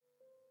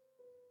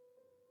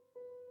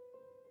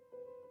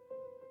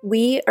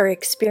We are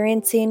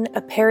experiencing a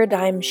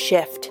paradigm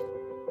shift,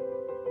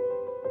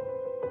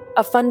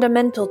 a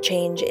fundamental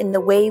change in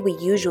the way we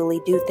usually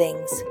do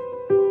things.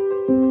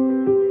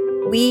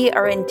 We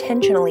are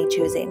intentionally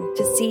choosing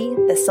to see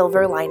the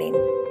silver lining.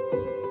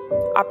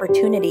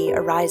 Opportunity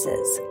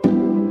arises.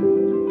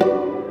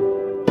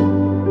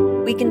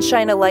 We can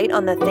shine a light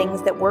on the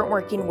things that weren't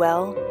working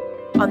well,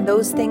 on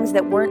those things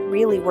that weren't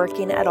really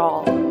working at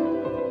all.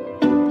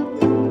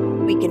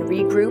 We can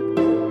regroup,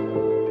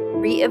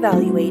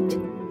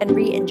 reevaluate, and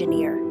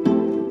re-engineer.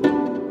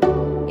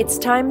 It's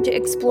time to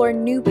explore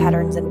new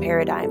patterns and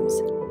paradigms,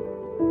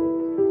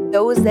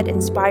 those that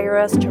inspire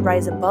us to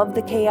rise above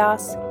the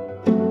chaos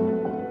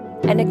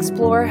and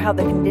explore how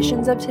the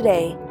conditions of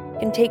today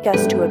can take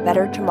us to a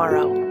better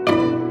tomorrow.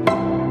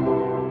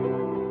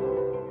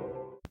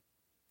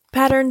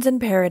 Patterns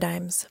and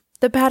Paradigms,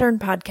 the Pattern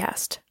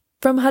Podcast,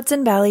 from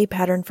Hudson Valley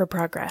Pattern for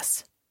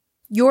Progress.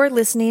 You're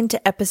listening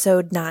to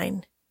Episode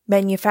 9,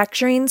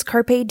 Manufacturing's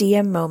Carpe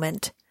Diem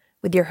Moment,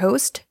 with your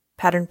host,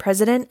 Pattern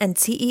President and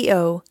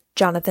CEO,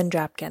 Jonathan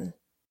Drapkin.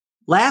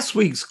 Last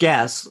week's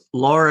guest,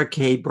 Laura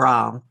K.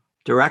 Brown,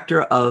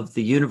 Director of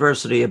the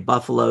University of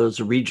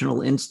Buffalo's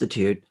Regional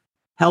Institute,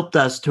 helped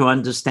us to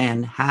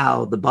understand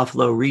how the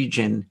Buffalo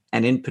region,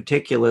 and in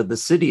particular the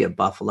city of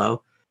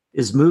Buffalo,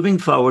 is moving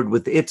forward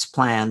with its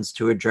plans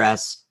to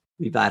address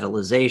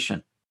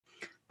revitalization.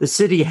 The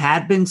city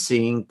had been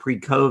seeing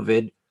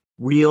pre-COVID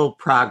real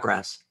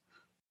progress.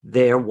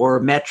 There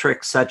were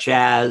metrics such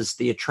as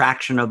the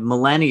attraction of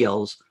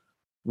millennials,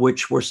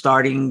 which were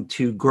starting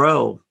to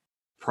grow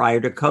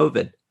prior to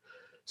COVID.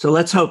 So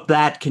let's hope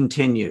that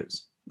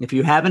continues. If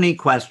you have any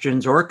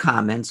questions or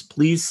comments,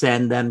 please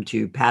send them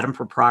to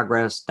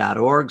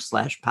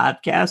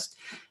patternforprogress.org/podcast.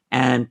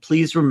 And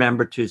please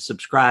remember to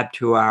subscribe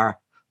to our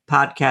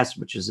podcast,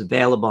 which is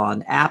available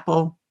on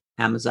Apple,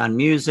 Amazon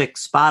Music,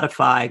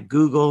 Spotify,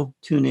 Google,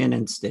 TuneIn,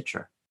 and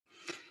Stitcher.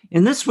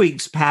 In this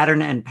week's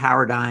Pattern and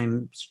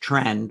Paradigms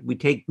Trend, we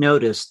take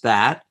notice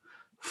that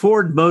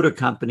Ford Motor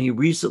Company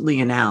recently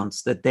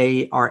announced that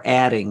they are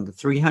adding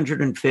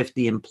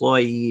 350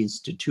 employees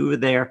to two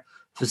of their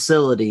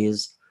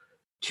facilities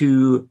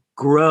to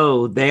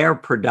grow their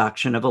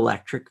production of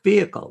electric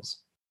vehicles.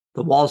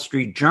 The Wall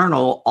Street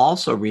Journal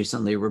also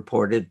recently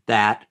reported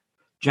that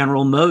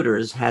General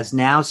Motors has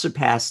now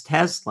surpassed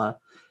Tesla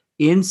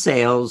in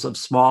sales of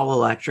small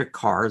electric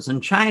cars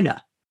in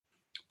China.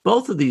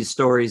 Both of these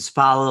stories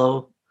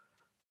follow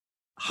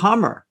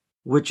Hummer,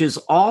 which is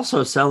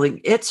also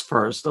selling its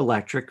first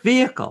electric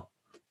vehicle.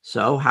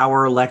 So how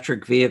are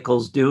electric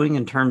vehicles doing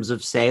in terms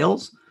of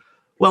sales?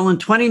 Well, in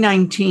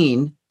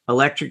 2019,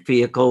 electric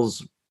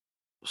vehicles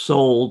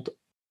sold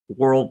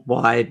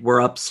worldwide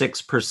were up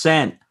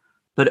 6%,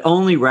 but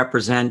only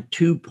represent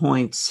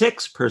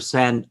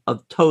 2.6%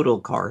 of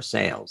total car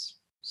sales.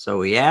 So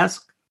we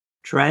ask,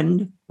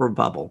 trend or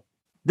bubble?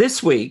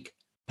 This week,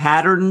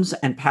 Patterns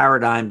and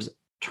Paradigms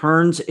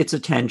turns its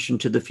attention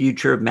to the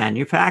future of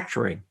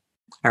manufacturing.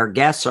 Our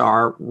guests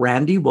are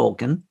Randy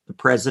Wolken, the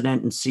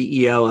president and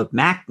CEO of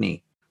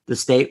MACNY, the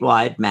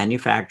statewide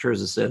Manufacturers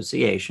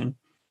Association,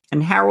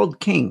 and Harold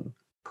King,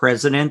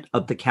 president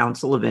of the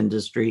Council of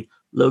Industry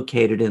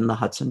located in the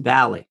Hudson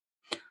Valley.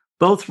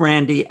 Both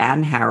Randy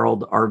and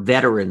Harold are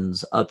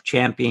veterans of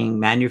championing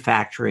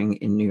manufacturing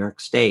in New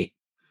York State.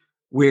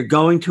 We're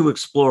going to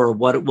explore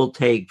what it will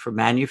take for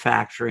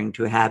manufacturing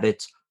to have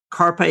its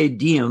Carpe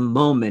Diem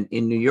moment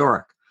in New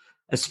York,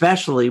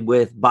 especially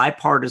with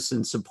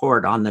bipartisan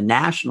support on the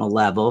national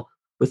level,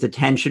 with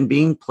attention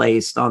being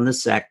placed on the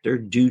sector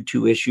due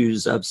to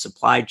issues of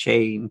supply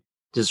chain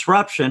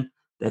disruption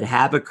that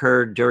have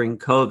occurred during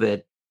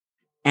COVID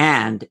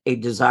and a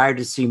desire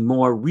to see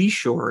more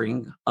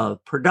reshoring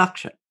of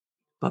production.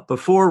 But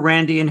before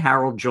Randy and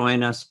Harold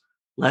join us,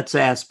 let's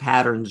ask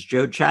Pattern's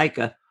Joe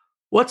Chaika.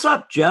 What's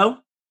up, Joe?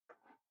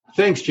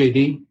 Thanks,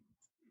 JD.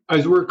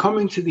 As we're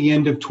coming to the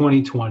end of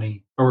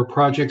 2020, our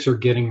projects are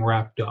getting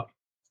wrapped up.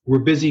 We're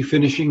busy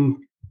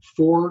finishing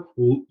 4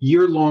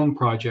 year-long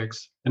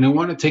projects, and I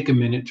want to take a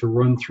minute to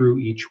run through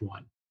each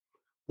one.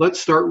 Let's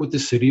start with the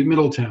City of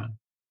Middletown.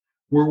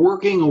 We're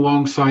working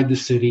alongside the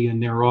city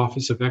and their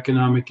Office of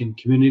Economic and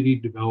Community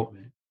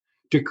Development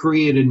to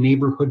create a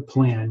neighborhood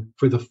plan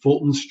for the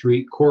Fulton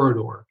Street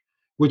corridor,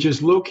 which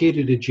is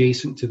located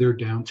adjacent to their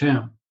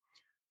downtown.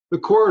 The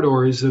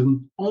corridor is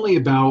only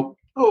about,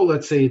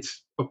 let's say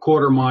it's a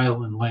quarter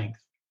mile in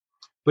length,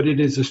 but it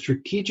is a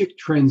strategic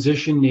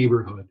transition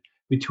neighborhood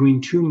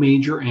between two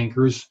major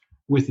anchors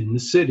within the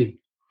city.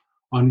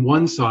 On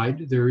one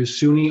side, there is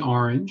SUNY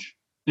Orange,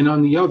 and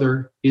on the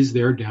other is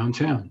their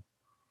downtown.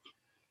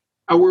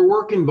 Our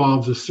work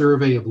involves a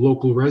survey of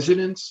local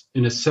residents,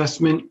 an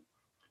assessment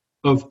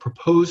of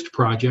proposed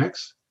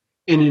projects,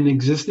 and an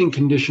existing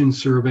condition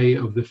survey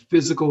of the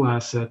physical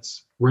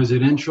assets,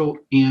 residential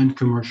and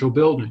commercial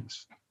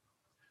buildings.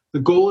 The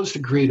goal is to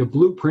create a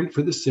blueprint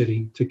for the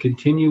city to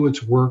continue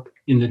its work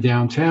in the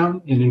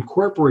downtown and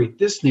incorporate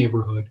this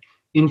neighborhood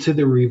into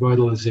the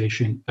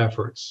revitalization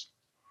efforts.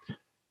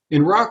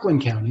 In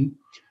Rockland County,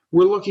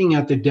 We're looking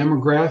at the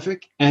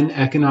demographic and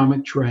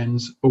economic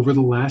trends over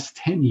the last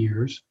 10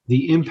 years,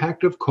 the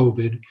impact of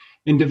COVID,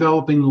 and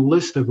developing a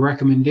list of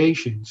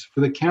recommendations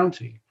for the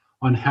county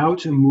on how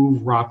to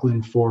move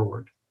Rockland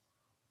forward.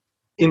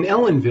 In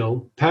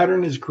Ellenville,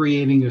 Pattern is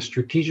creating a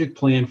strategic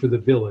plan for the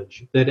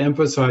village that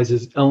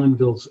emphasizes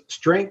Ellenville's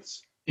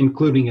strengths,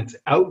 including its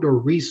outdoor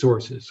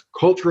resources,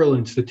 cultural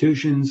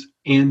institutions,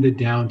 and the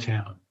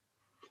downtown.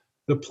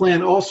 The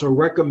plan also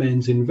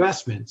recommends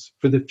investments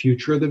for the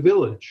future of the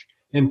village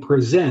and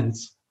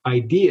presents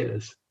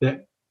ideas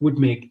that would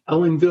make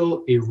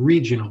Ellenville a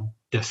regional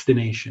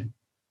destination.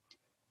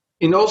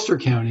 In Ulster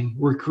County,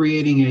 we're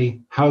creating a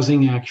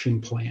housing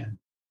action plan.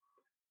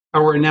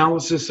 Our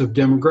analysis of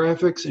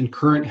demographics and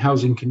current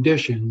housing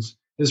conditions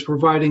is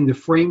providing the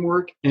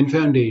framework and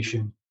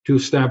foundation to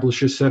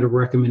establish a set of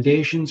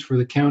recommendations for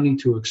the county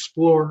to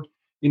explore,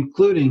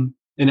 including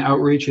an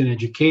outreach and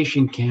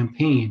education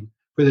campaign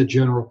for the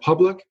general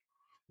public,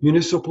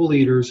 municipal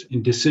leaders,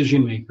 and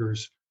decision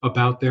makers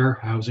about their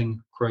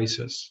housing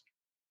crisis.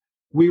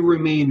 We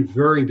remain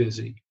very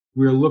busy.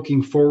 We are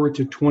looking forward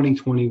to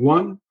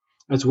 2021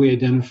 as we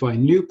identify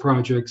new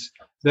projects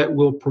that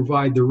will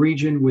provide the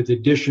region with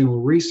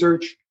additional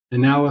research,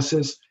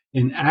 analysis,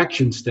 and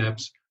action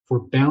steps for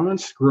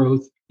balanced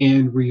growth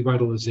and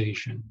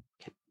revitalization.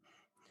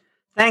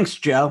 Thanks,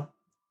 Joe.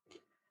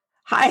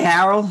 Hi,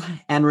 Harold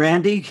and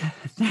Randy.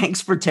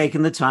 Thanks for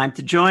taking the time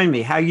to join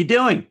me. How are you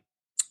doing?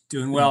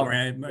 Doing well,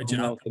 Randy.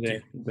 Well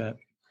today. You bet.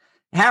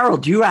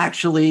 Harold, you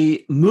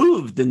actually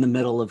moved in the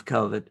middle of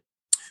COVID.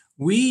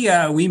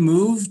 We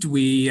moved.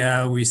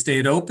 We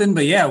stayed open,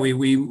 but yeah, we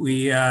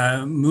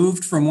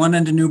moved from one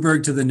end of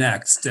Newburgh to the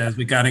next as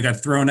we kind of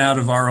got thrown out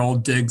of our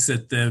old digs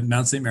at the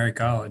Mount St. Mary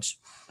College.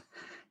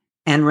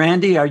 And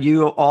Randy, are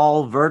you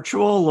all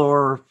virtual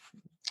or?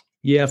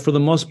 Yeah, for the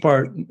most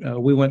part,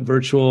 we went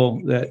virtual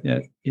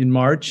in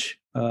March,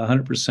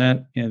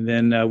 100%, and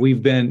then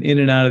we've been in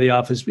and out of the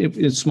office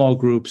in small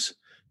groups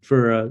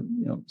for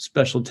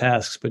special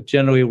tasks, but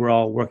generally we're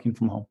all working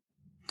from home.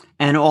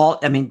 And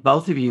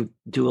both of you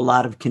do a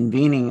lot of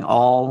convening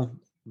all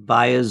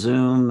via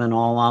Zoom and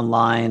all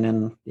online,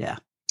 and yeah.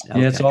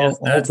 Okay. Yeah, it's all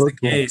that's virtual.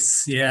 The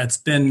case. Yeah, it's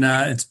been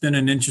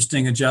an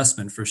interesting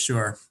adjustment for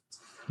sure.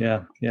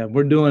 Yeah.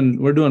 We're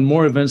doing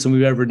more events than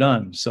we've ever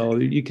done. So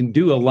you can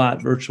do a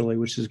lot virtually,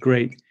 which is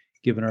great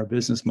given our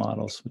business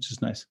models, which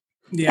is nice.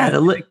 Yeah,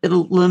 it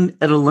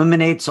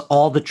eliminates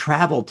all the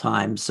travel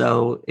time.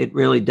 So it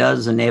really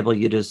does enable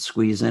you to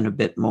squeeze in a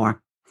bit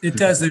more. It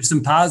does. There's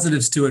some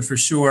positives to it for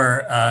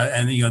sure.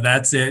 And,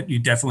 that's it. You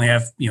definitely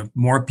have,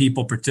 more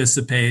people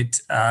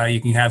participate.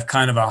 You can have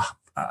kind of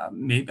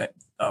maybe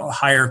a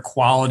higher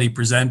quality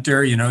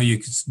presenter.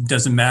 It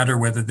doesn't matter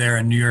whether they're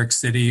in New York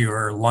City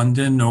or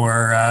London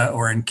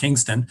or in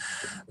Kingston.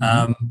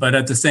 But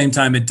at the same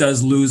time, it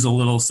does lose a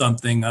little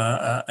something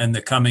in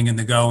the coming and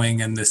the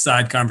going and the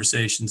side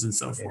conversations and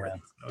so forth.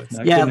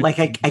 Yeah, like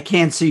I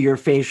can't see your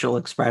facial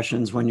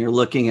expressions when you're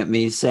looking at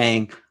me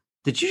saying,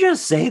 did you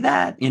just say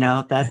that?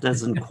 That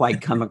doesn't quite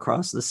come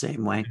across the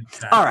same way.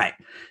 Exactly. All right.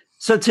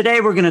 So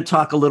today we're going to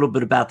talk a little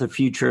bit about the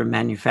future of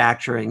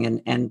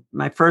manufacturing. And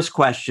my first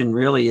question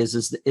really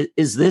is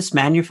this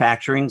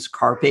manufacturing's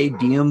carpe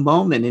diem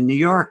moment in New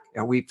York?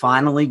 Are we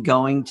finally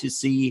going to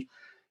see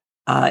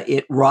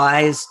it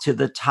rise to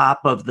the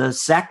top of the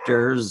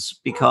sectors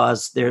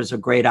because there's a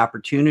great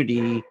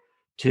opportunity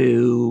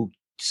to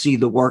see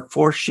the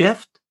workforce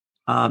shift,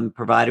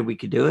 provided we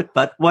could do it?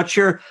 But what's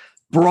your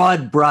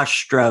broad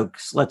brush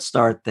strokes? Let's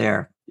start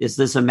there. Is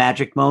this a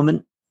magic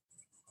moment?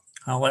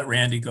 I'll let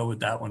Randy go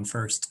with that one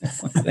first.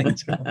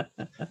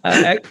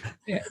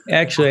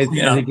 Actually,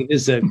 I think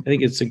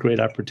it's a great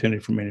opportunity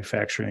for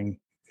manufacturing.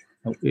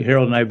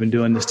 Harold and I have been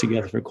doing this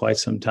together for quite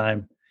some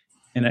time,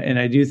 and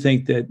I do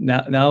think that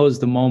now is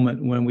the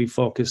moment when we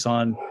focus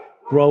on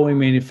growing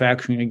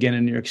manufacturing again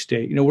in New York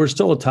State. We're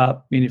still a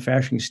top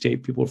manufacturing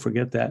state. People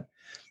forget that.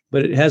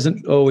 But it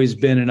hasn't always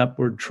been an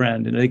upward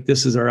trend. And I think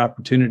this is our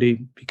opportunity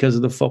because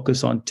of the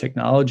focus on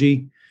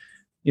technology,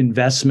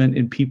 investment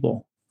in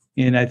people.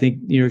 And I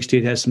think New York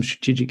State has some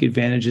strategic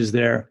advantages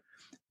there.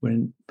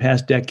 When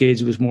past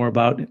decades, it was more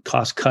about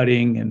cost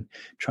cutting and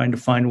trying to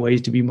find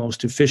ways to be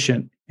most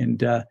efficient.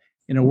 And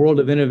in a world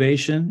of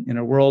innovation, in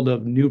a world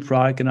of new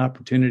product and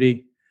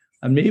opportunity,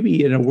 and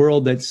maybe in a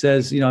world that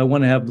says, I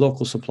want to have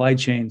local supply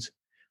chains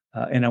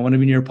and I want to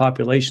be near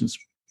populations,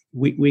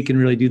 we can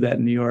really do that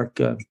in New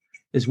York.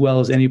 As well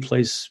as any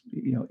place,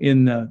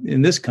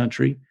 in this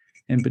country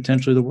and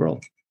potentially the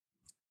world.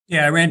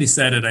 Yeah, Randy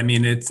said it. I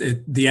mean, it's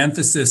the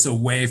emphasis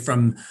away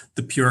from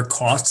the pure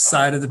cost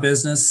side of the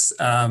business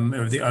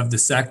of the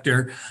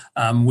sector,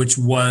 which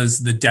was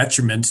the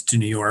detriment to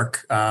New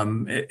York.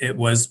 It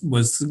was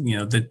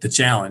the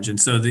challenge, and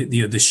so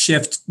the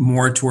shift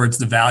more towards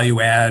the value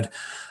add,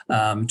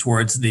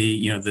 towards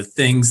the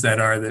things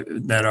that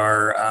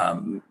are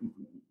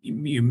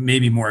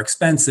maybe more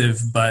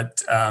expensive,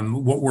 but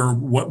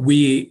what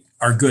we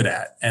are good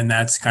at, and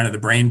that's kind of the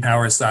brain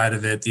power side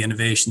of it, the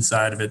innovation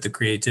side of it, the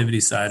creativity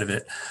side of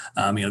it.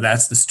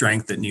 That's the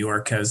strength that New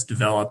York has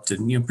developed,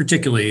 and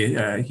particularly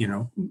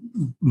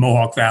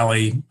Mohawk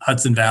Valley,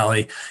 Hudson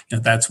Valley.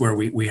 That's where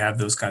we have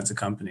those kinds of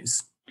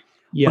companies.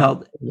 Yeah,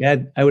 well,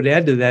 I would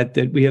add to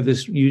that we have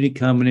this unique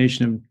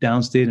combination of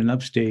downstate and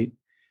upstate,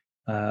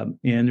 and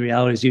the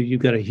reality is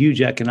you've got a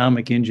huge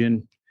economic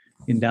engine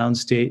in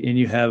downstate, and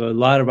you have a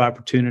lot of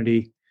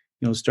opportunity.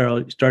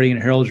 Starting in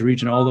Harold's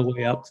region all the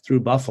way up through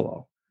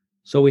Buffalo.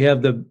 So we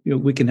have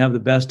we can have the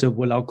best of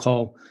what I'll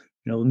call,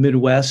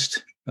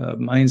 Midwest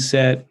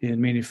mindset in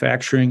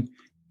manufacturing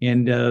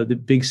and the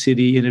big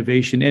city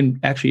innovation and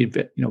actually,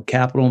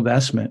 capital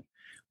investment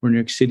where New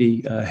York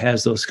City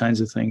has those kinds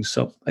of things.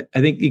 So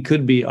I think it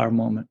could be our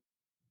moment.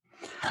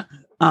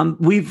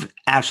 We've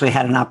actually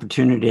had an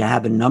opportunity to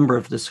have a number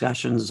of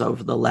discussions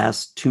over the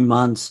last 2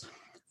 months.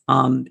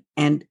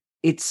 And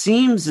it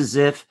seems as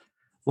if,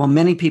 while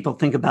many people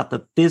think about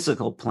the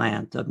physical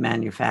plant of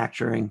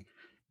manufacturing,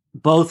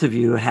 both of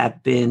you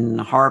have been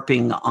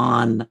harping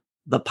on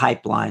the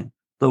pipeline,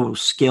 the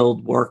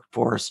skilled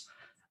workforce.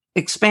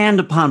 Expand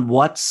upon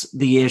what's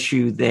the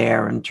issue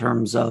there in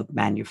terms of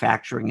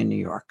manufacturing in New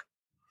York.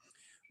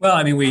 Well,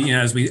 I mean,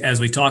 as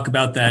we talk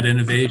about that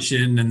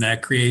innovation and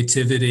that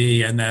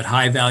creativity and that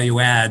high value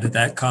add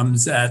that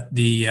comes at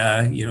the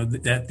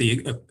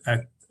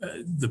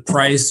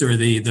price or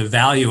the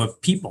value of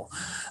people.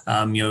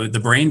 The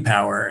brain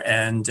power,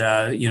 and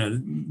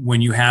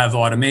when you have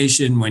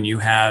automation, when you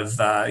have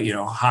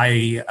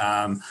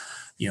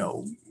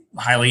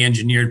highly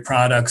engineered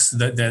products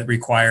that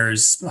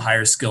requires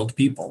higher skilled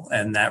people,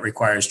 and that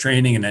requires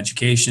training and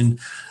education,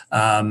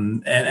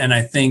 and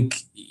I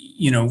think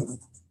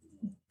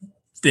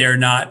they're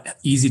not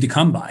easy to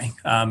come by.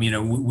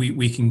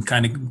 We can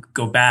kind of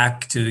go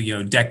back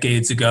to,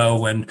 decades ago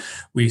when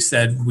we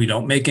said we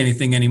don't make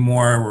anything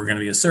anymore. We're going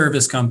to be a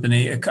service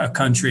company, a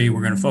country.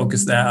 We're going to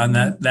focus on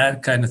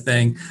that kind of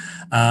thing.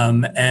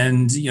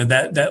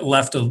 That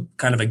left a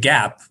kind of a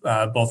gap,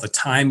 both a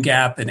time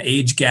gap, an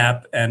age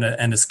gap, and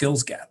a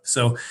skills gap.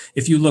 So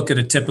if you look at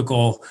a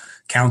typical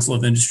Council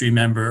of Industry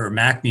member or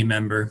MACNY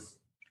member,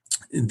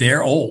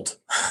 they're old.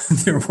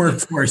 Their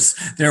workforce,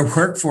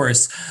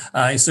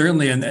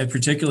 certainly, and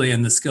particularly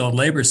in the skilled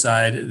labor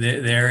side,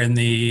 they're in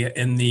the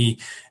 50s,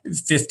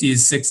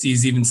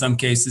 60s, even some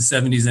cases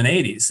 70s and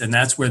 80s, and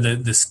that's where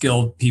the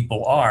skilled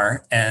people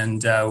are.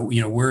 And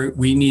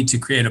we need to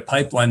create a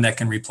pipeline that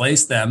can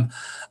replace them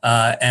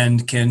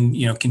and can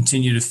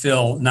continue to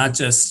fill not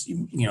just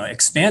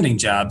expanding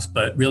jobs,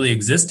 but really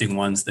existing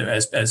ones that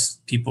as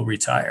people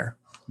retire.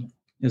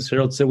 As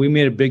Harold said, we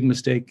made a big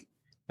mistake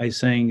by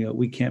saying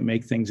we can't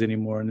make things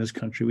anymore in this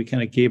country. We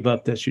kind of gave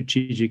up that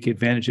strategic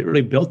advantage. It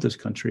really built this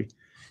country.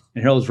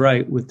 And Harold's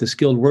right, with the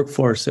skilled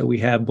workforce that we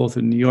have both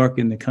in New York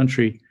and the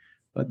country,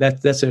 but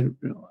that's an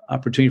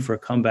opportunity for a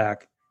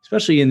comeback,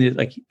 especially in the,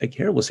 like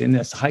Harold was saying,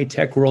 this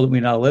high-tech world that we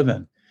now live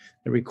in.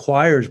 It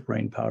requires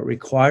brain power, it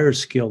requires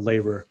skilled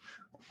labor.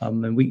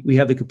 And we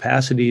have the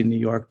capacity in New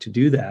York to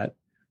do that,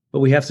 but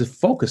we have to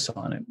focus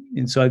on it.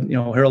 And so,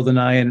 Harold and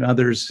I and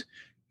others,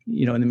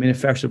 in the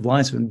Manufacturers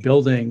Alliance have been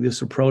building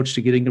this approach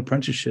to getting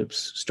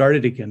apprenticeships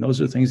started again.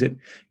 Those are things that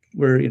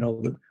were,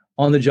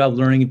 on-the-job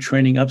learning and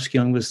training,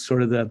 upskilling was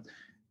sort of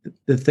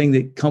the thing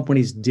that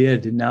companies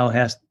did, and now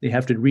they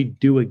have to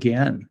redo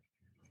again.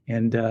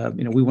 And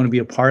we want to be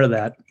a part of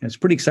that. And it's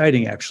pretty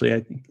exciting, actually. I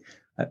think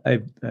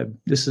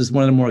this is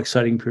one of the more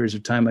exciting periods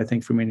of time, I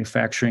think, for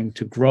manufacturing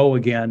to grow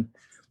again,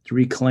 to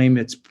reclaim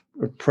its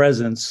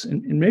presence,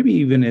 and maybe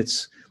even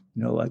its,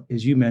 like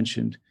as you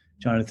mentioned,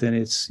 Jonathan,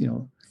 it's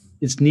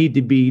need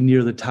to be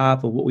near the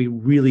top of what we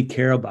really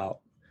care about.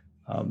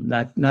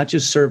 Not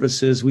just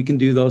services. We can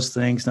do those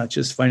things, not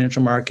just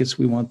financial markets.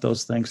 We want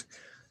those things.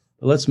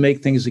 But let's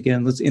make things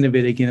again. Let's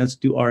innovate again. Let's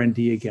do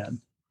R&D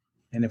again.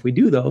 And if we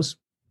do those,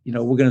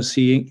 we're going to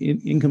see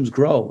incomes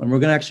grow. And we're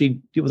going to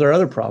actually deal with our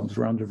other problems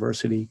around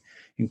diversity,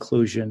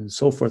 inclusion, and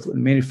so forth.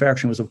 And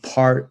manufacturing was a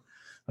part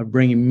of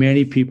bringing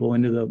many people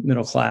into the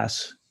middle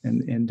class.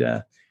 And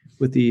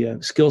with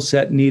the skill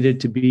set needed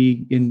to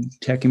be in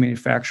tech and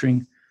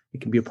manufacturing, it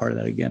can be a part of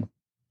that again.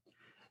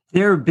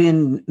 There have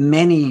been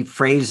many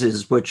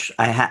phrases which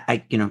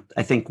I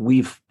think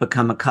we've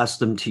become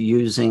accustomed to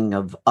using,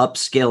 of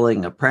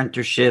upskilling,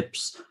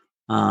 apprenticeships,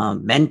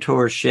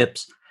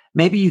 mentorships.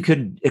 Maybe you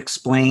could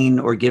explain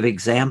or give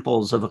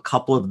examples of a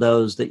couple of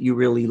those that you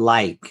really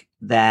like,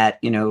 that,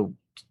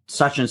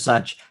 such and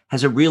such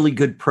has a really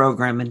good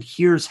program and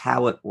here's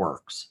how it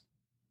works.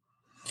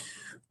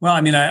 Well,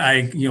 I mean,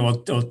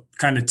 I'll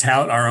kind of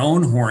tout our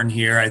own horn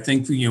here. I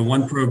think,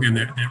 one program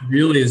that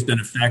really has been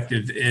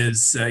effective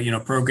is, a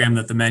program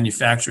that the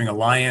Manufacturing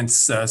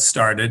Alliance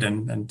started.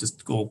 And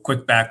just a little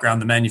quick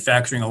background, the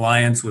Manufacturing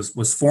Alliance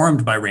was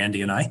formed by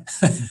Randy and I.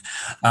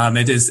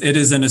 It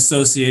is an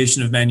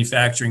association of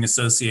manufacturing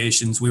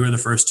associations. We were the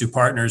first two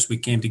partners. We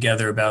came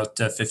together about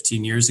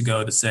 15 years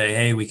ago to say,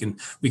 hey, we can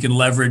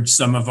leverage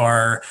some of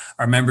our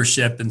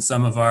membership and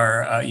some of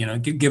our,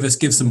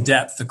 give some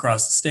depth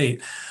across the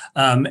state.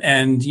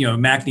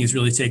 MACNY has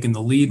really taken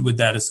taken the lead with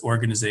that as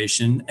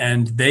organization,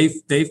 and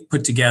they've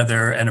put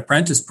together an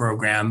apprentice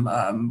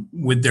program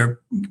with their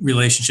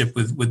relationship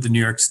with the New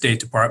York State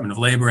Department of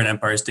Labor and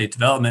Empire State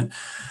Development.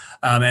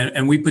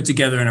 And we put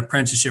together an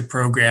apprenticeship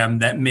program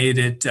that made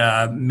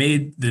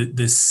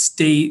the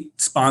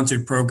state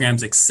sponsored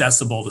programs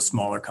accessible to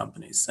smaller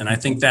companies. And I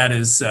think that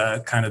is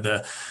kind of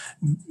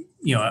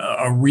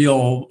a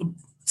real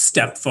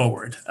step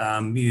forward.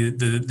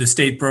 The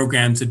state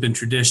programs have been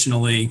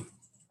traditionally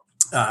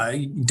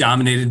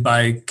dominated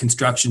by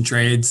construction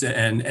trades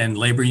and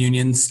labor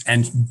unions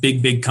and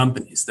big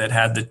companies that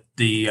had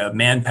the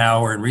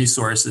manpower and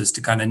resources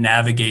to kind of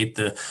navigate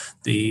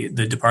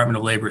the Department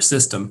of Labor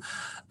system.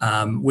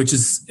 Which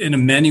is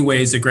in many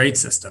ways a great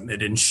system.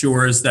 It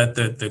ensures that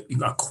the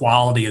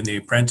quality of the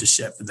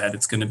apprenticeship, that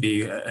it's going to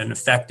be an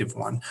effective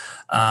one.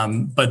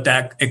 But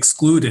that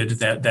excluded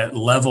that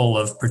level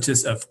of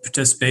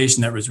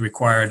participation that was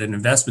required and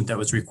investment that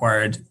was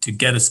required to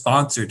get a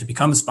sponsor, to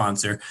become a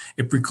sponsor.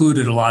 It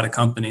precluded a lot of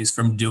companies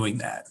from doing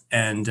that.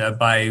 And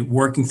by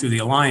working through the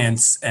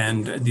Alliance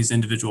and these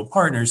individual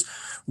partners,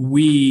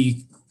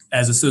 we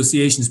as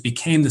associations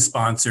became the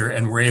sponsor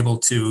and were able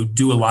to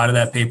do a lot of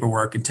that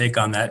paperwork and take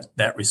on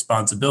that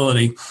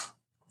responsibility,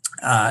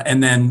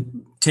 and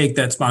then take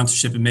that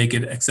sponsorship and make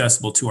it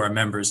accessible to our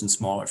members and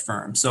smaller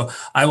firms. So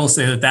I will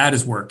say that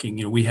is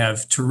working. We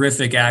have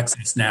terrific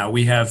access now.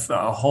 We have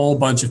a whole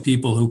bunch of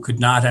people who could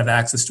not have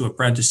access to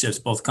apprenticeships,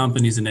 both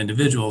companies and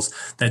individuals,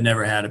 that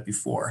never had it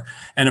before.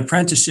 And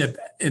apprenticeship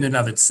in and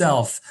of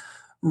itself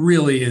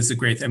really is a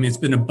great thing. I mean, it's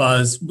been a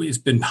buzz. It's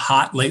been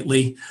hot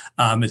lately.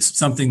 It's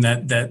something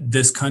that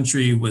this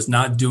country was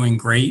not doing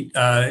great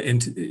through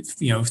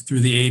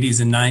the 80s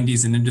and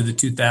 90s and into the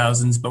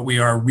 2000s, but we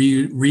are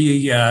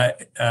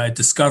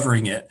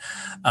discovering it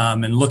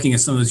and looking at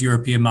some of those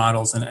European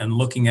models and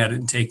looking at it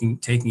and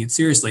taking it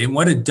seriously. And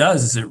what it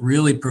does is it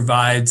really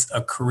provides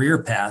a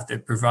career path.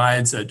 It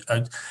provides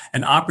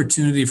an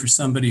opportunity for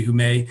somebody who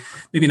maybe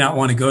not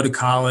want to go to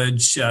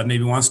college,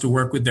 maybe wants to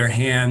work with their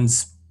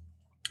hands,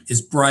 is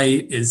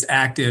bright, is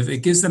active. It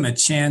gives them a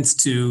chance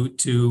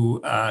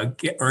to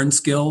earn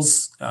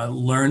skills,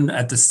 learn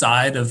at the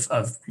side of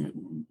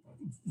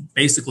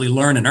basically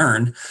learn and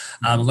earn,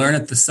 learn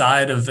at the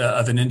side of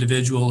an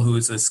individual who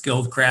is a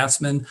skilled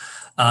craftsman,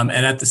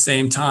 and at the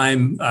same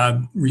time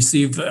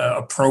receive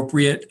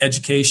appropriate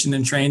education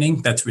and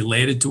training that's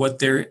related to what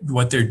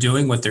they're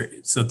doing,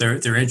 so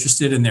they're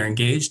interested and they're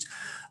engaged.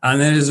 And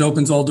then it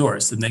opens all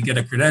doors, and they get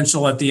a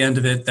credential at the end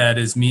of it that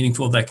is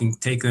meaningful, that can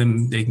take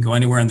them, they can go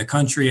anywhere in the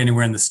country,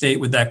 anywhere in the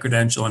state with that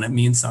credential, and it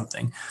means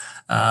something.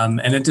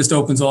 And it just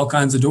opens all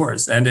kinds of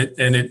doors, and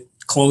it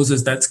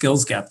closes that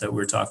skills gap that we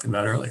were talking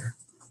about earlier.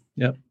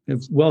 Yep.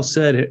 It's well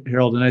said,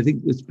 Harold. And I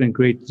think it's been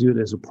great to do it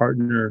as a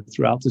partner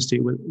throughout the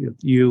state with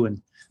you and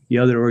the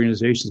other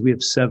organizations. We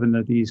have 7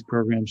 of these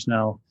programs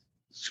now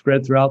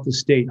spread throughout the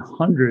state,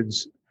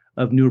 hundreds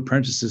of new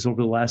apprentices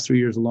over the last 3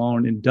 years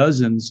alone, and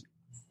dozens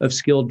of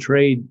skilled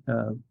trade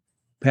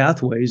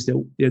pathways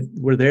that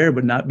were there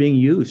but not being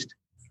used.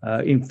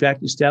 In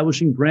fact,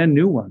 establishing brand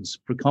new ones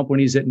for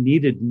companies that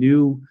needed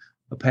new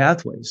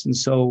pathways. And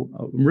so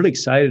I'm really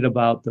excited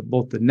about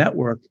both the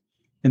network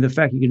and the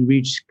fact you can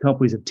reach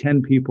companies of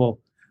 10 people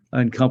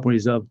and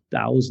companies of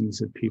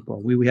thousands of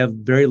people. We have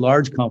very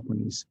large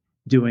companies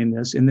doing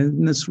this, and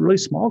then this really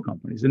small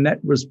companies. And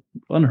that was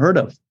unheard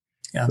of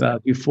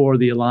before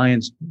the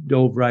Alliance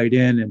dove right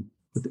in. And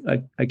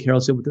like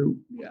Harold said, with the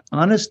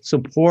honest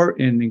support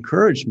and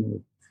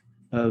encouragement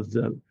of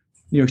the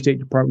New York State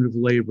Department of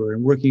Labor,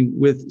 and working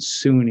with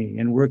SUNY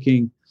and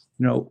working,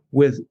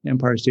 with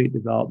Empire State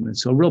Development.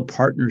 So a real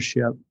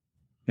partnership.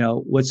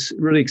 What's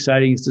really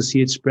exciting is to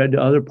see it spread to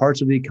other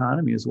parts of the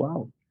economy as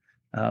well.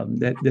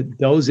 That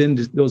those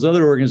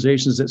other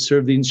organizations that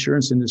serve the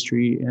insurance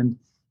industry and,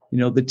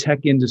 the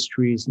tech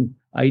industries and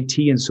IT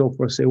and so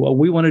forth say, well,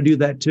 we want to do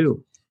that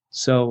too.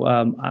 So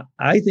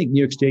I think New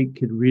York State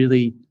could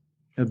really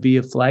be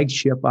a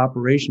flagship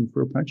operation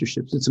for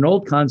apprenticeships. It's an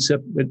old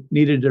concept, but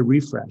needed a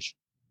refresh.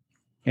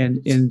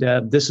 And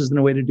this is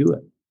the way to do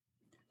it.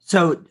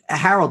 So,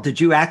 Harold,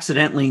 did you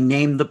accidentally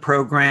name the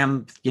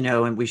program,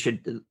 and we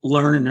should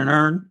learn and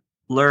earn?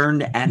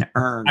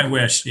 I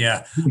wish,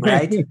 yeah.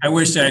 Right? I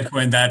wish I had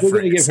coined that. We're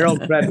going to give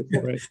Harold credit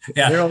for it.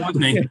 Yeah, Harold, with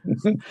me.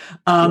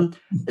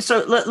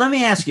 So let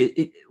me ask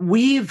you,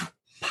 we've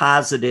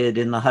posited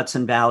in the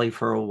Hudson Valley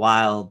for a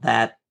while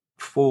that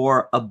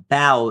for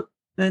about,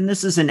 and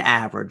this is an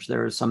average,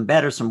 there are some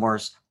better, some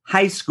worse,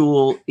 high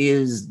school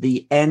is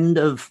the end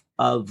of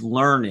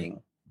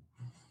learning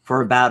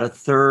for about a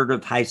third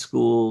of high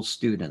school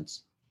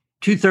students.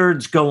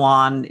 2/3 go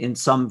on in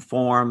some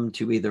form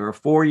to either a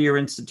 4-year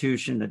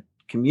institution, a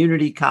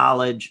community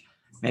college,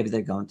 maybe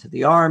they're going to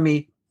the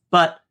Army.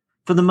 But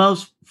for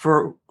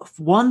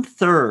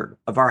 1/3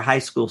 of our high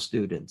school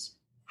students,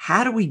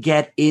 how do we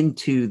get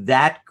into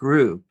that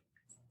group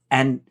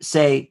and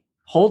say,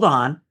 hold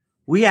on,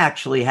 we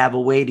actually have a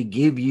way to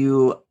give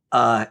you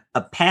a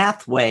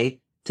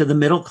pathway to the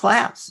middle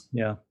class?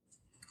 Yeah.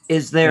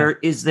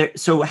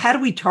 So how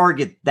do we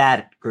target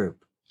that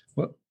group?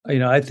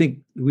 I think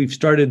we've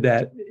started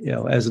that,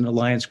 as an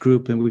alliance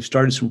group, and we've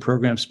started some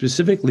programs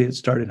specifically that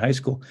start in high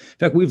school. In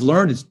fact, we've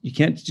learned you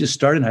can't just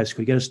start in high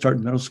school. You got to start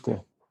in middle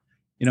school.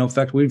 In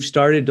fact, we've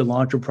started to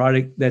launch a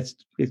product that's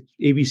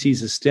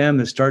ABC's of STEM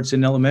that starts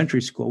in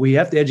elementary school. We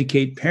have to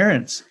educate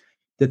parents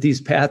that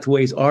these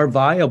pathways are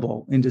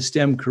viable into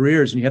STEM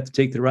careers, and you have to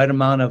take the right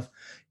amount of,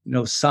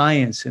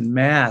 science and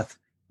math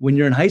when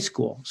you're in high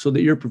school so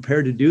that you're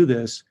prepared to do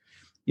this.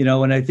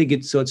 And I think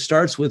it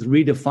starts with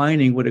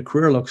redefining what a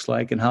career looks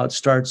like and how it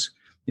starts,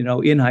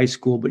 in high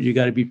school, but you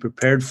got to be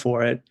prepared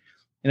for it.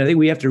 And I think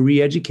we have to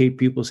re-educate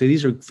people, say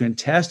these are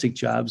fantastic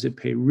jobs that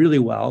pay really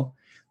well,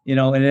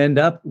 and end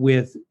up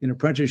with an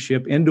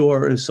apprenticeship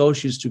and/or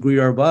associate's degree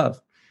or above.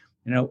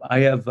 I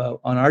have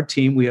on our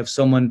team, we have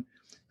someone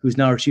who's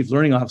now our chief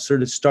learning officer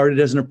that started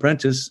as an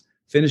apprentice,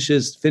 finished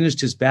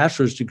his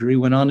bachelor's degree,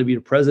 went on to be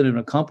the president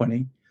of a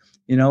company,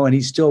 and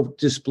he still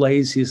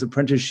displays his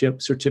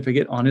apprenticeship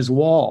certificate on his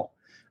wall.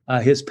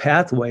 His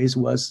pathways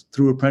was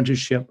through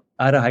apprenticeship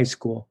out of high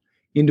school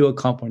into a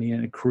company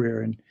and a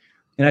career. And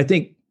I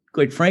think,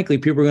 quite frankly,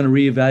 people are going to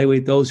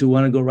reevaluate those who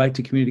want to go right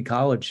to community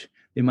college.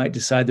 They might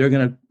decide they're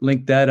going to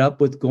link that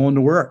up with going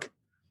to work.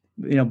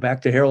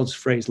 Back to Harold's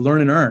phrase,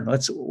 learn and earn.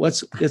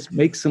 Let's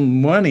make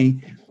some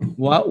money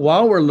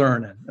while we're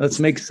learning. Let's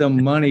make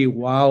some money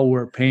while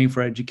we're paying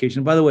for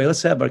education. By the way,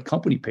 let's have our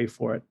company pay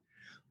for it,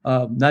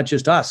 not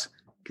just us.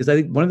 Because I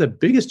think one of the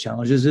biggest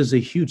challenges is the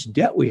huge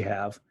debt we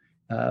have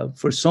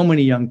for so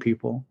many young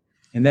people,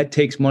 and that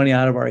takes money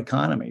out of our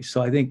economy.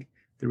 So I think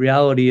the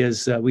reality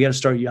is we got to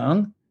start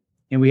young,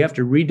 and we have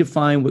to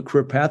redefine what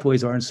career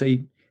pathways are and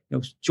say,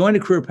 join a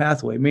career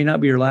pathway. It may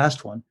not be your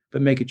last one,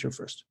 but make it your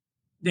first.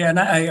 Yeah, and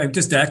I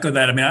just echo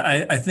that. I mean,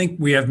 I think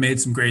we have made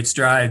some great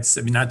strides.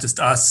 I mean, not just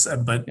us,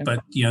 but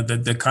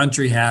the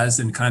country has,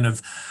 and kind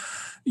of,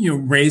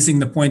 raising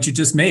the point you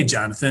just made,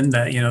 Jonathan,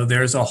 that,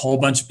 there's a whole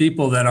bunch of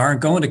people that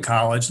aren't going to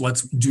college.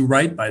 Let's do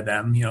right by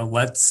them.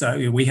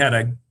 We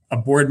had a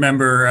board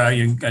member,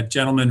 a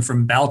gentleman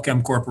from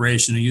Balchem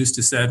Corporation, who used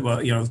to said,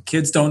 well,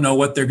 kids don't know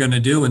what they're going to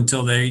do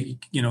until they,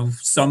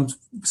 some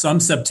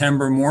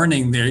September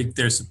morning, they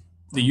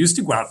used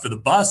to go out for the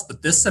bus,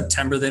 but this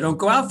September, they don't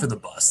go out for the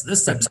bus.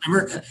 This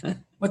September,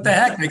 what the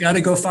heck? They got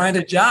to go find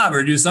a job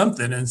or do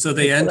something. And so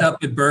they end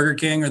up at Burger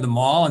King or the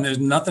mall, and there's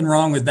nothing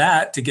wrong with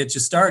that to get you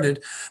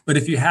started. But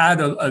if you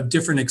had a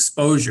different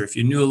exposure, if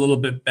you knew a little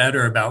bit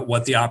better about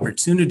what the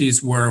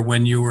opportunities were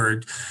when you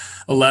were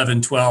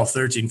 11, 12,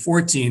 13,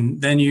 14,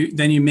 then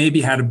you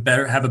maybe have a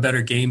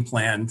better game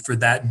plan for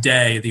that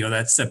day,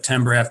 that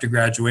September after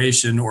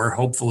graduation, or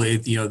hopefully,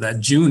 that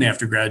June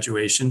after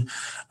graduation,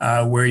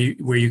 where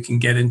you can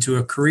get into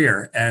a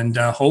career. And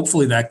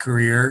hopefully that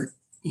career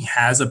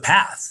has a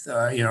path,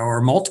 or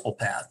multiple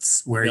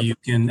paths where you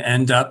can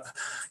end up,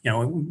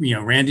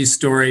 Randy's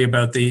story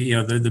about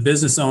the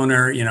business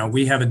owner,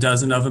 we have a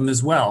dozen of them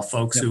as well,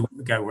 folks who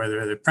got,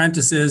 whether they're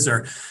apprentices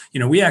or,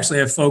 we actually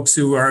have folks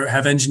who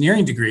have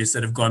engineering degrees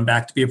that have gone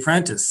back to be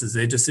apprentices.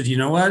 They just said,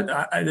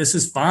 this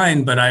is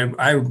fine, but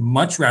I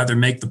much rather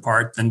make the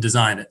part than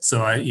design it.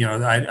 So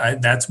I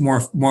that's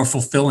more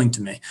fulfilling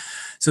to me.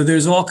 So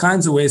there's all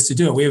kinds of ways to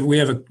do it. We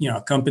have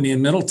a company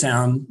in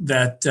Middletown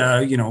that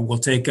will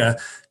take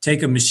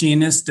a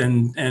machinist,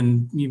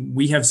 and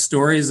we have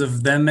stories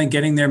of them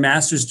getting their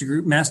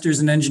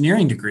master's in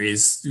engineering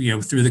degrees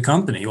through the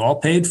company, all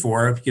paid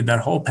for, that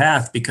whole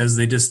path, because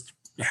they just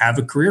have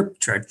a career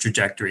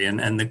trajectory,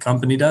 and the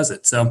company does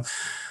it. So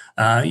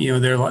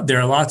there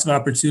are lots of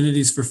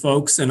opportunities for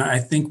folks, and I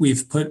think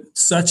we've put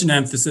such an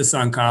emphasis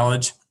on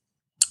college.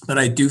 But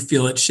I do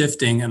feel it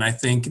shifting, and I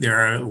think there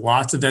are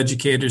lots of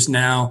educators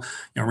now.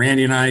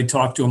 Randy and I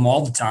talk to them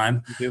all the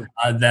time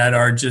that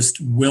are just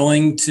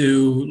willing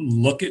to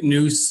look at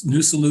new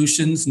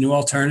solutions, new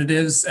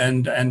alternatives,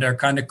 and are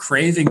kind of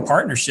craving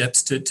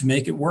partnerships to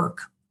make it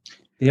work.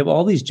 They have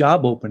all these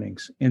job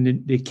openings,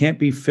 and they can't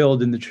be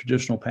filled in the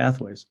traditional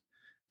pathways.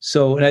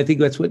 So, and I think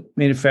that's what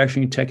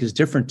manufacturing tech is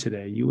different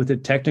today. You, with a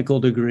technical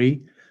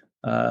degree,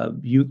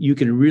 you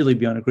can really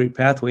be on a great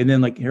pathway. And then,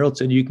 like Harold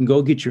said, you can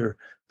go get your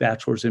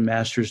bachelor's and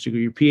master's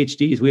degree, your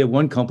PhDs. We have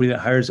one company that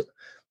hires,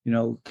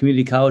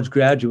 community college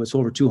graduates,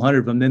 over 200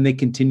 of them. Then they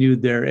continue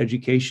their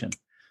education.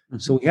 Mm-hmm.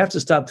 So we have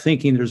to stop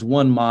thinking there's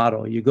one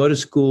model. You go to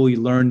school,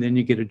 you learn, then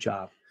you get a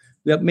job.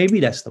 Maybe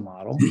that's the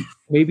model.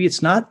 Maybe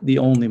it's not the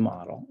only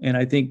model. And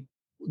I think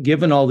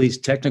given all these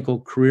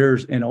technical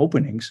careers and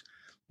openings,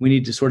 we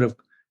need to sort of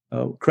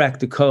crack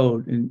the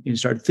code and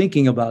start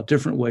thinking about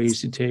different ways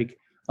to take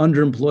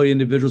underemployed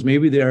individuals.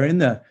 Maybe they're in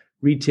the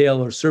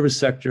retail or service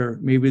sector.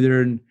 Maybe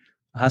they're in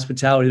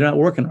hospitality. They're not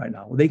working right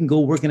now. Well, they can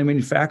go work in a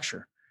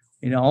manufacturer.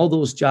 All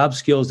those job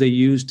skills they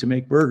use to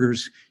make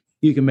burgers,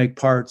 you can make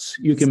parts,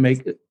 you can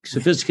make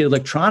sophisticated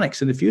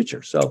electronics in the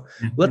future. So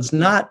let's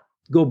not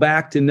go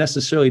back to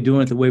necessarily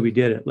doing it the way we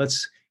did it.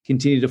 Let's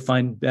continue to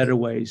find better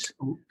ways.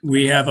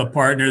 We have a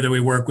partner that we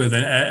work with,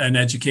 an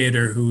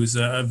educator who's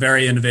a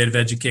very innovative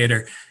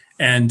educator.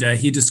 And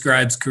he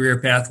describes career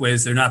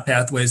pathways. They're not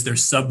pathways, they're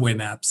subway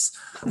maps.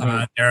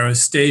 There are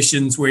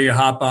stations where you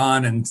hop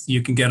on and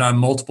you can get on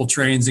multiple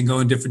trains and go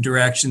in different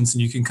directions,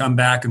 and you can come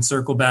back and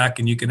circle back,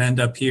 and you can end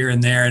up here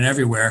and there and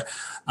everywhere.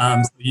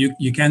 So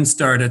you can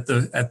start at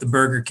the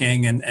Burger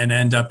King and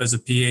end up as a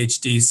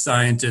PhD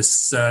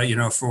scientist,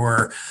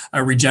 for a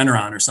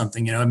Regeneron or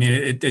something. I mean,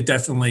 it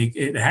definitely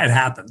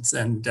happens,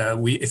 and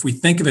if we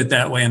think of it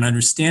that way and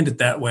understand it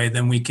that way,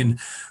 then we can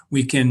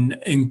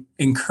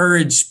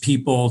encourage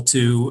people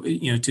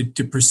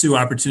to pursue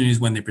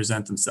opportunities when they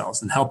present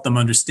themselves and help them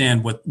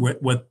understand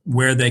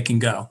where they can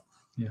go.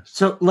 Yes.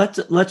 So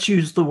let's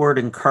use the word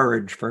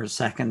encourage for a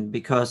second,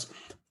 because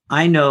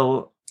I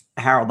know,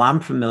 Harold, I'm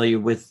familiar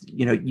with,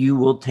 you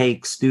will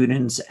take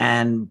students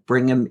and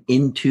bring them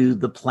into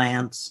the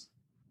plants.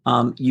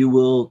 I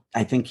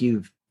think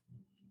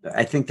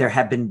there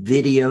have been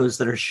videos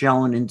that are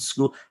shown in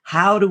school.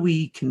 How do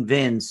we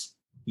convince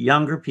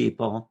younger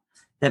people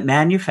that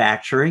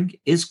manufacturing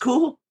is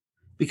cool?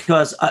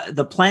 Because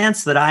the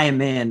plants that I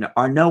am in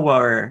are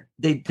nowhere,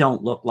 they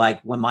don't look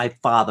like when my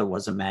father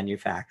was a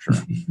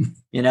manufacturer.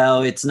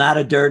 It's not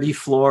a dirty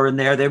floor in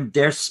there.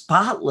 They're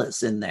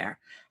spotless in there.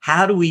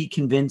 How do we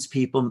convince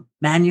people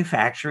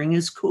manufacturing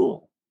is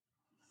cool?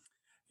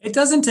 It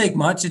doesn't take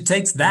much. It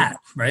takes that,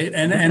 right?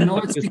 And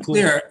let's be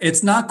clear,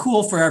 it's not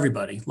cool for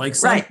everybody. Like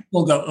some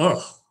people go,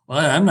 oh, well,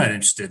 I'm not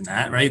interested in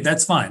that, right?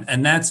 That's fine.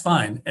 And that's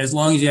fine, as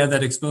long as you have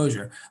that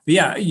exposure. But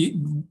yeah,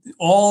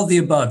 all the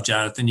above,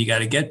 Jonathan, you got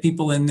to get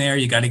people in there.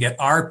 You got to get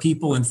our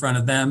people in front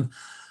of them.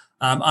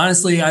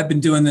 Honestly, I've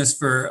been doing this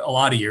for a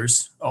lot of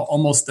years,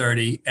 almost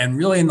 30. And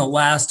really in the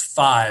last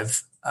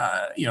 5,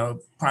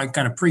 probably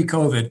kind of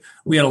pre-COVID,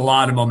 we had a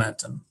lot of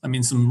momentum. I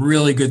mean, some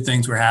really good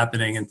things were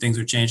happening and things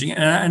were changing.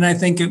 And I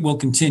think it will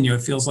continue.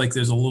 It feels like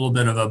there's a little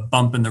bit of a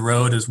bump in the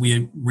road as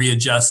we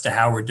readjust to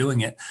how we're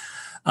doing it.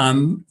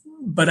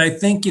 But I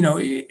think,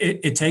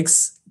 it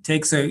takes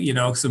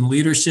some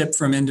leadership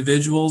from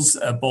individuals,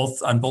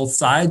 on both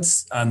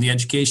sides, on the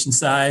education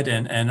side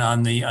and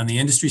on the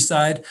industry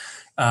side.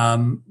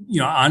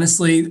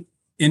 Honestly,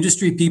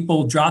 industry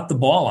people dropped the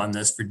ball on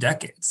this for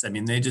decades. I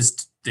mean, they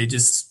just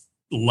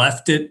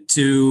left it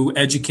to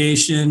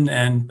education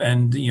and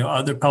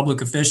other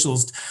public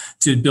officials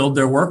to build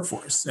their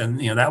workforce. And,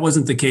 that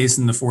wasn't the case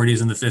in the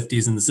 40s and the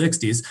 50s and the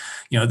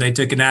 60s. They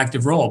took an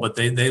active role, but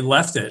they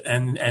left it.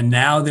 And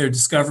now they're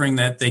discovering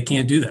that they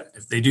can't do that.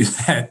 If they do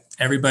that,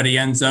 everybody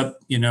ends up,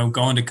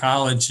 going to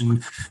college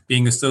and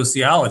being a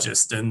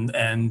sociologist.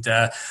 And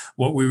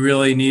what we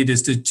really need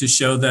is to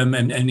show them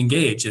and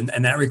engage. And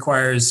that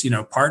requires,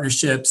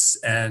 partnerships.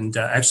 And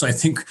actually, I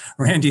think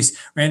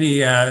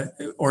Randy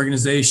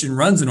organization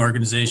runs an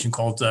organization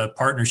called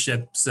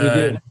Partnerships.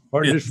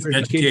 Partners for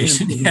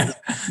Education. Yeah.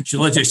 She'll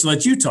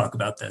let you talk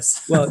about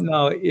this. Well,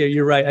 no,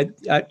 you're right.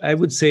 I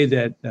would say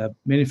that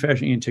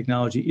manufacturing and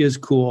technology is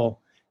cool.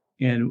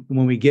 And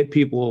when we get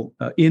people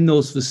in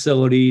those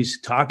facilities,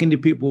 talking to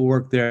people who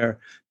work there,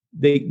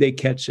 they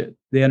catch it,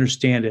 they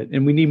understand it.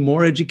 And we need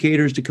more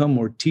educators to come,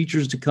 more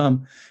teachers to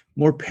come,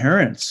 more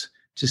parents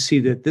to see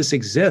that this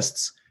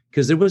exists.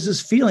 Because there was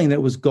this feeling that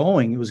it was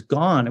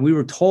gone. And we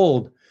were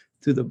told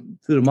through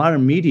the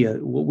modern media,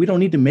 well, we don't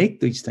need to make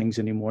these things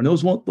anymore. And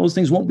those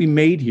things won't be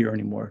made here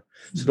anymore.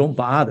 So don't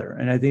bother.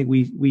 And I think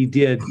we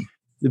did.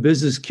 The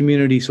business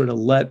community sort of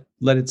let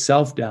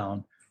itself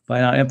down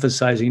by not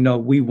emphasizing, no,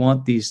 we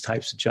want these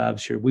types of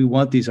jobs here. We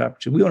want these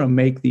opportunities. We want to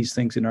make these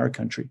things in our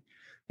country.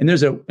 And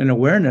there's an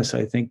awareness,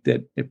 I think,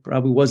 that it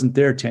probably wasn't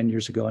there 10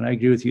 years ago. And I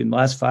agree with you. In the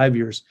last 5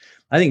 years,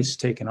 I think it's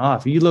taken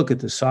off. You look at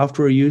the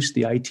software use,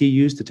 the IT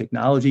use, the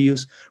technology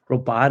use,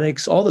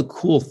 robotics, all the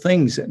cool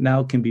things that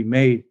now can be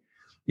made.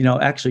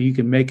 Actually, you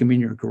can make them in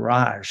your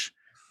garage.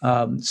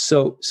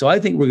 So I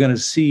think we're going to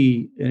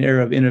see an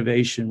era of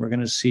innovation. We're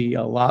going to see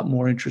a lot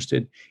more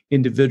interested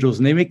individuals,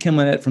 and they may come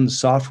at it from the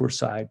software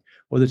side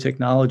or the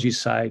technology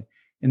side,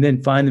 and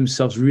then find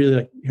themselves really,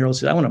 like Harold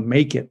said, I want to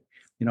make it.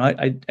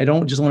 I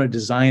don't just want to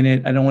design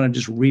it. I don't want to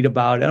just read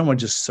about it. I don't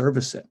want to just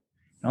service it.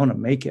 I want to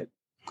make it.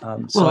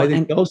 So I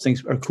think those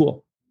things are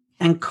cool.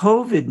 And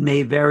COVID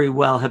may very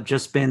well have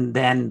just been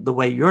then, the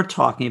way you're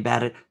talking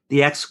about it,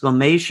 the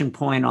exclamation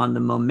point on the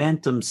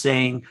momentum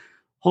saying,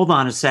 hold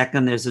on a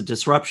second, there's a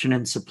disruption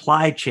in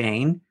supply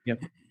chain.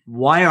 Yep.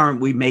 Why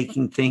aren't we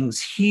making things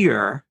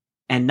here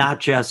and not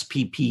just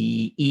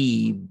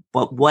PPE,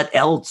 but what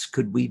else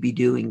could we be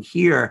doing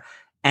here?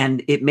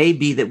 And it may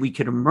be that we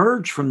could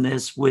emerge from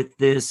this with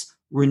this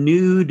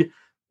renewed,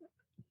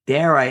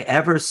 dare I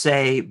ever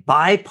say,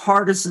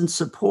 bipartisan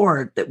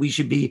support that we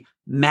should be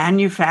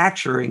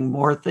manufacturing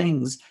more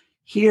things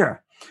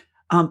here.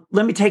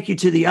 Let me take you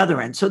to the other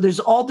end. So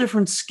there's all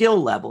different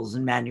skill levels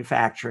in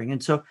manufacturing.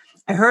 And so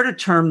I heard a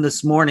term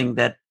this morning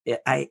that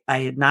I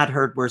had not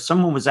heard, where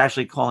someone was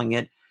actually calling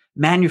it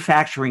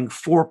manufacturing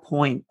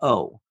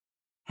 4.0.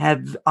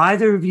 Have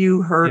either of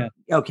you heard?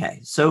 Yeah. Okay.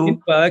 So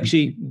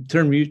actually, the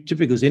term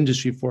typically is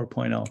industry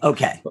 4.0.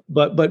 Okay.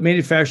 But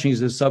manufacturing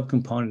is a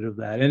subcomponent of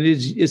that. And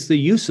it's the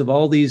use of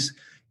all these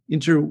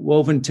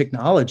interwoven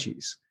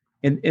technologies.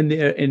 And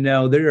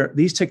now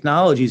these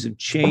technologies have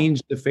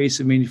changed the face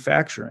of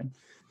manufacturing.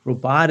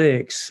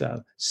 robotics,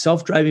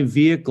 self-driving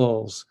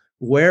vehicles,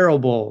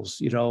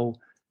 wearables,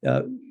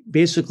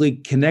 basically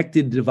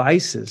connected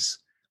devices.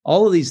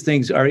 All of these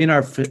things are in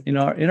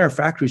our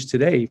factories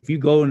today. If you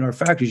go in our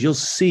factories, you'll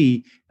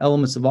see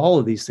elements of all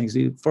of these things.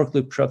 The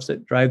forklift trucks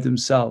that drive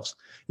themselves.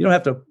 You don't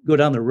have to go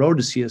down the road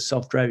to see a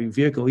self-driving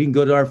vehicle. You can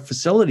go to our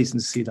facilities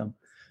and see them.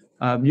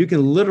 You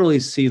can literally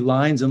see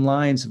lines and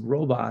lines of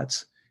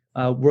robots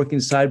working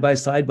side by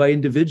side by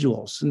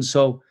individuals. And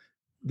so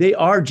they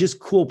are just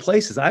cool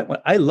places.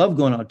 I love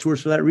going on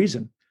tours for that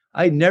reason.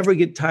 I never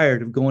get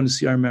tired of going to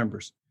see our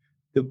members.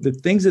 The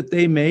things that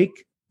they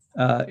make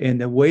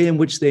and the way in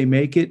which they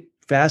make it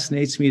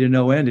fascinates me to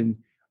no end. And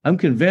I'm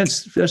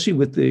convinced, especially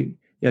with the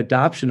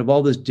adoption of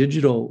all this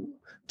digital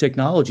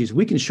technologies,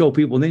 we can show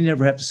people and they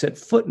never have to set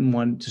foot in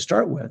one to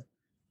start with.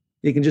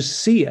 They can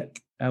just see it.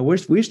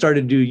 We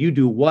started to do You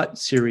Do What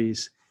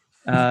series.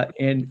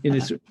 And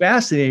it's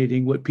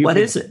fascinating what people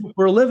do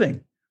for a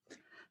living.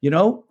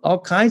 All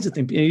kinds of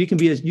things. You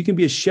can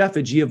be a chef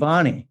at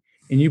Giovanni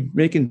and you're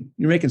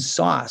making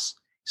sauce.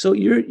 So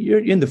you're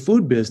in the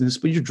food business,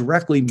 but you're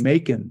directly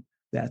making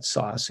that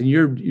sauce, and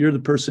you're the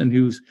person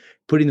who's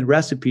putting the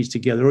recipes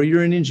together, or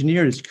you're an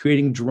engineer that's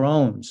creating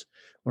drones,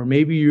 or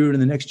maybe you're in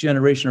the next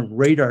generation of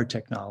radar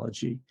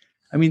technology.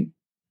 I mean,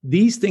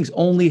 these things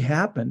only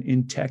happen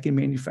in tech and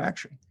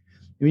manufacturing.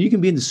 I mean, you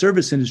can be in the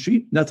service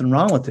industry, nothing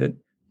wrong with it,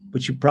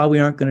 but you probably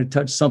aren't going to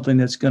touch something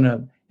that's going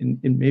to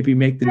maybe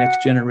make the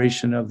next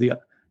generation of the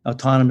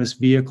autonomous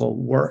vehicle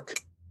work.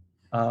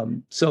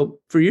 So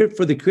for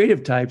the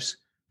creative types,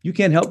 you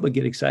can't help but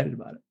get excited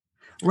about it.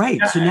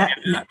 Right. So now,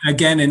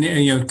 again,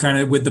 and kind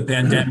of with the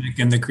pandemic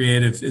and the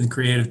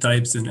creative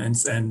types and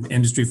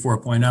Industry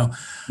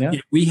 4.0,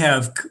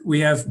 we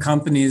have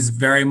companies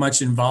very much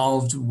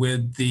involved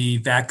with the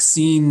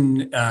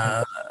vaccine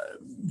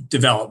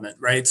development,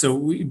 right? So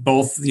we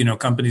both,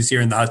 companies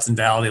here in the Hudson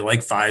Valley like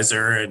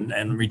Pfizer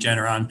and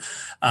Regeneron,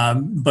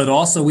 but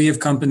also we have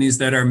companies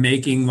that are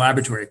making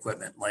laboratory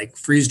equipment like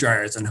freeze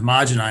dryers and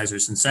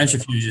homogenizers and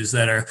centrifuges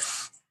that are,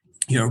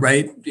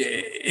 right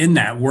in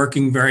that,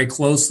 working very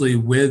closely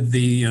with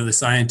the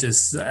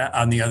scientists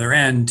on the other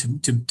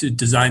end to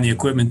design the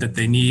equipment that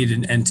they need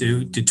and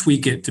to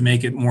tweak it to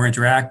make it more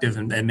interactive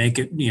and make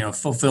it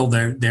fulfill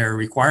their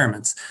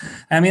requirements.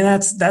 I mean,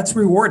 that's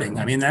rewarding.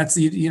 I mean, that's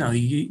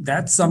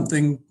that's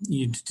something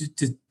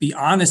to be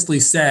honestly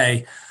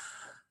say,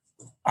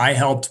 I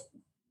helped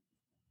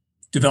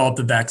develop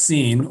the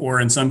vaccine,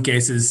 or in some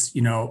cases,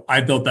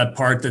 I built that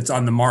part that's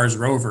on the Mars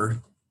rover.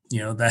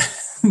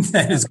 That's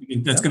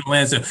going to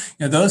land. So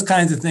those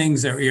kinds of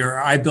things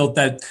I built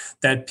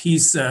that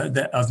piece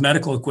of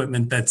medical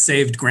equipment that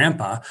saved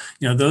Grandpa.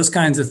 Those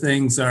kinds of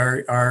things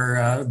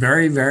are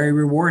very, very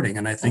rewarding,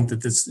 and I think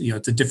that this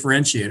it's a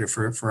differentiator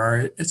for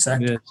our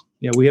sector.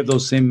 Yeah, we have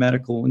those same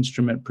medical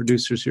instrument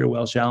producers here.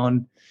 Welsh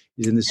Allen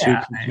is in the suit.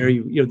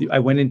 I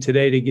went in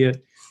today to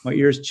get my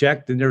ears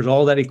checked, and there's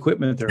all that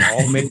equipment. They're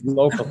all made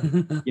local.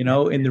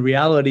 And the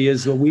reality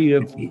is that we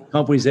have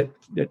companies that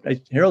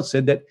Harold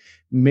said that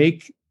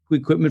make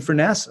equipment for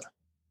NASA,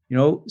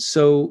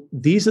 so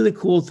these are the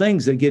cool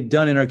things that get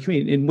done in our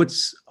community. And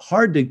what's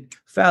hard to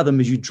fathom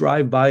is you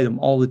drive by them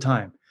all the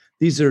time.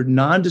 These are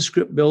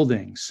nondescript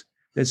buildings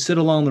that sit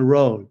along the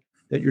road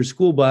that your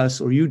school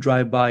bus or you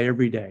drive by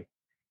every day.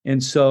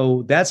 And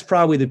so that's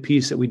probably the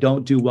piece that we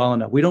don't do well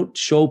enough. We don't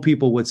show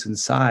people what's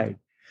inside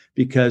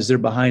because they're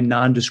behind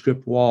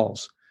nondescript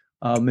walls.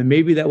 And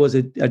maybe that was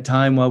a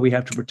time while we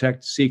have to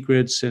protect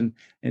secrets and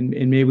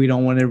maybe we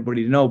don't want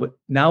everybody to know, but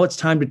now it's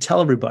time to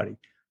tell everybody,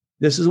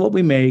 this is what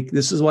we make.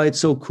 This is why it's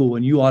so cool.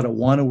 And you ought to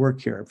want to work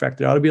here. In fact,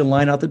 there ought to be a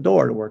line out the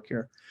door to work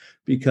here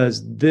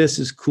because this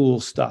is cool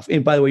stuff.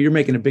 And by the way, you're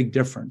making a big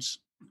difference.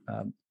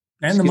 And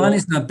the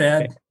money's not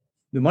bad.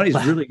 The money's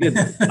really good.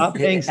 Top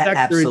paying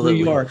sector in New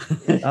York.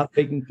 Top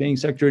paying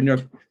sector in New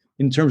York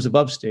in terms of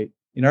upstate.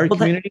 In our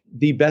community,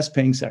 the best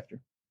paying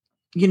sector.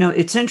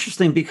 It's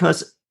interesting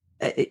because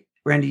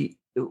Randy,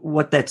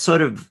 what that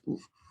sort of,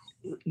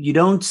 you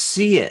don't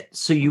see it.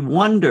 So you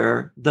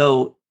wonder,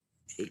 though,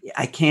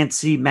 I can't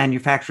see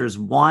manufacturers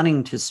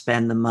wanting to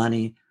spend the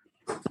money,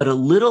 but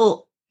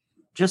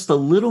just a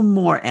little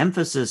more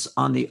emphasis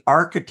on the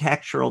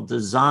architectural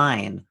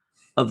design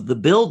of the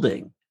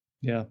building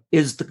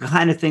is the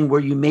kind of thing where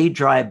you may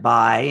drive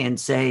by and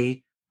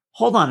say,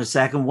 hold on a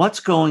second, what's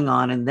going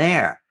on in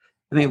there?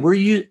 I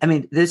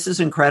mean, this is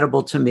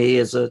incredible to me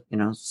as a,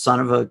 son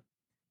of a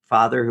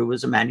father who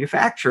was a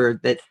manufacturer,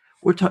 that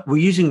we're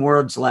using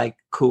words like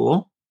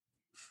cool,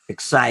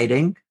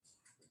 exciting,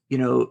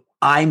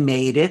 I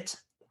made it.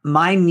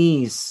 My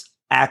niece,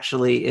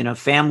 actually, in a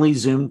family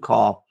Zoom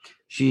call,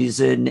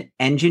 she's an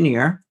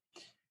engineer.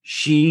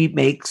 She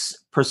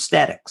makes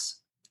prosthetics,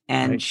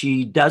 and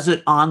she does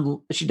it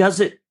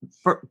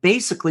for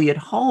basically at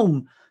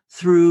home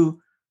through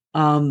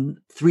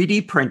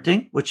 3D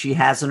printing, which she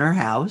has in her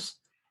house.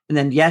 And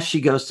then, yes,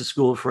 she goes to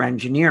school for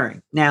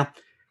engineering. Now,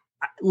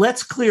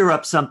 let's clear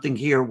up something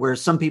here where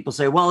some people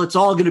say, well, it's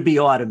all going to be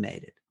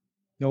automated.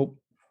 Nope.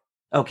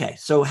 Okay,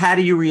 so how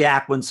do you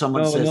react when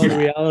someone says No, that? the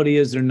reality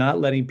is they're not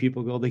letting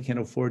people go. They can't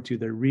afford to.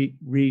 They're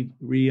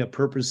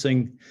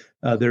repurposing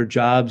their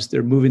jobs.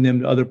 They're moving them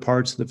to other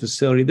parts of the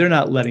facility. They're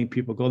not letting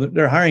people go.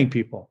 They're hiring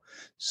people.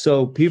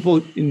 So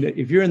people,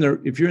 if you're in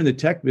the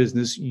tech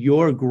business,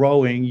 you're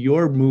growing,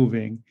 you're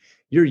moving,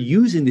 you're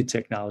using the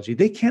technology.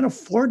 They can't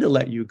afford to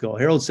let you go.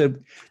 Harold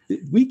said,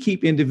 we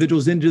keep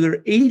individuals into their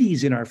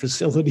 80s in our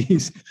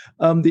facilities.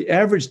 The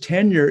average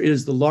tenure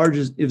is the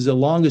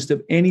longest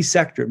of any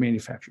sector,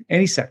 manufacturing,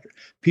 any sector.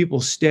 People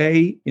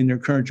stay in their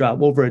current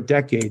job over a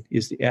decade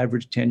is the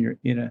average tenure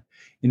in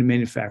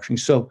manufacturing.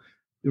 So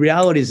the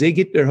reality is they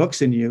get their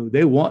hooks in you.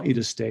 They want you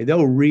to stay.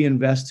 They'll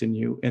reinvest in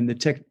you. And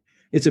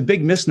it's a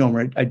big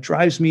misnomer. It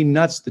drives me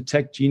nuts. The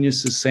tech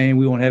geniuses saying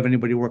we won't have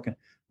anybody working.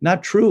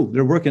 Not true.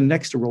 They're working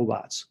next to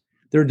robots.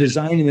 They're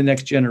designing the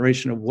next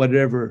generation of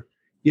whatever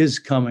is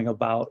coming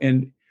about.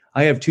 And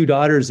I have two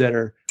daughters that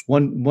are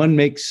one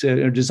makes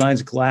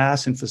designs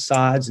glass and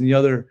facades, and the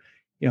other,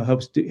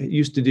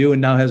 used to do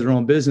and now has her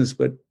own business,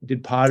 but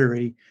did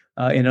pottery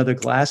and other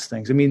glass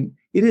things. I mean,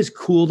 it is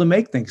cool to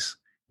make things.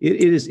 It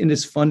is, and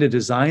it's fun to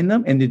design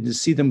them and to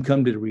see them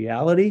come to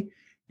reality.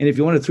 And if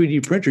you want a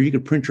 3D printer, you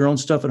could print your own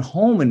stuff at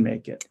home and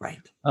make it. Right.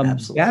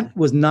 Absolutely. That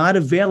was not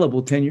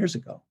available 10 years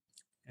ago.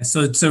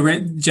 So,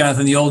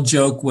 Jonathan, the old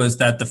joke was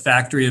that the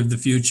factory of the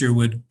future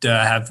would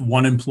have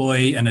one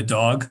employee and a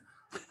dog.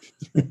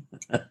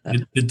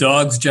 The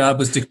dog's job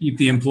was to keep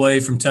the employee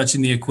from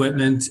touching the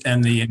equipment,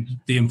 and the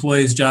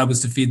employee's job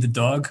was to feed the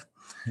dog.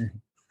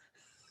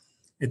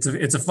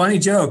 It's a funny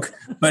joke,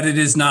 but it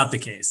is not the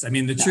case. I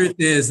mean, the truth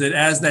is that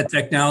as that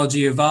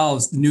technology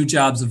evolves, new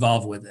jobs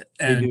evolve with it,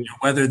 and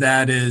whether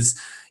that is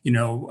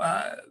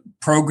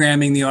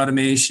programming the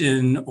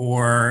automation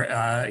or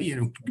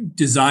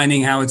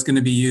designing how it's going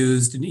to be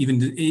used, and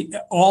even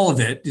all of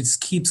it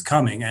just keeps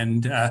coming.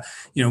 And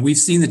we've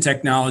seen the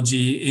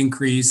technology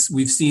increase.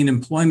 We've seen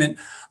employment.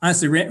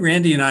 Honestly,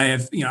 Randy and I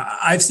have,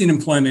 I've seen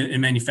employment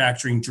in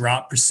manufacturing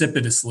drop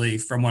precipitously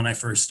from when I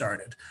first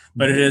started,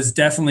 but it has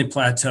definitely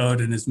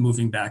plateaued and is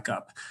moving back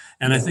up.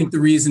 And I think the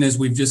reason is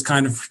we've just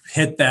kind of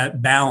hit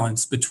that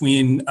balance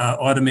between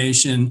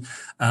automation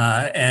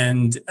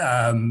and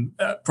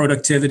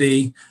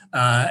productivity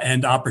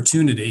and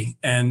opportunity.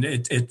 And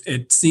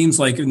it seems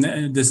like,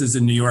 and this is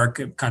in New York,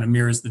 it kind of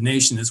mirrors the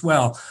nation as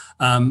well.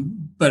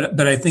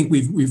 But I think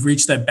we've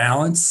reached that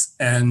balance,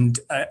 and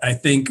I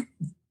think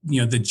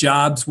the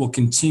jobs will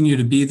continue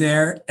to be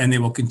there, and they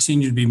will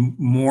continue to be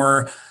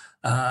more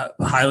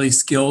highly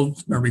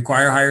skilled or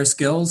require higher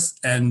skills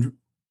and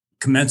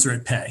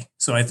commensurate pay.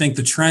 So I think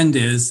the trend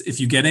is if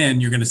you get in,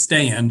 you're going to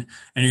stay in, and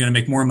you're going to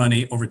make more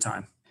money over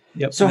time.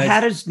 Yep. So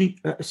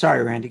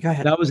sorry, Randy, go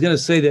ahead. I was going to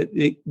say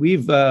that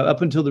we've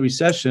up until the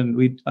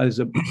recession, as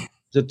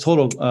a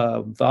total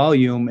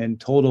volume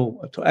and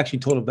total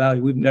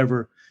value, we've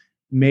never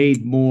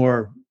made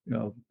more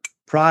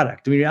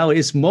product. I mean,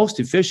 reality, it's most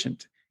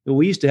efficient.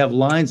 We used to have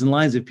lines and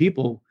lines of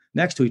people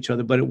next to each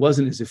other, but it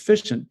wasn't as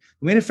efficient.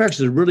 The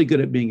manufacturers are really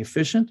good at being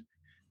efficient.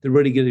 They're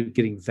really good at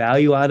getting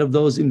value out of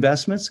those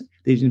investments.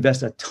 They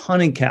invest a ton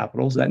in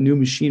capital. So that new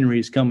machinery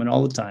is coming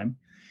all the time.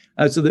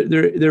 So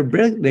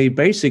they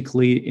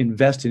basically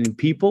invested in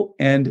people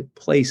and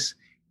place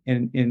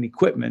and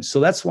equipment.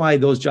 So that's why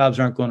those jobs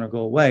aren't going to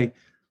go away,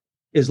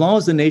 as long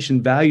as the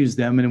nation values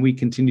them and we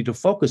continue to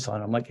focus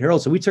on them. Like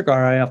Harold said, we took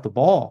our eye off the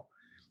ball.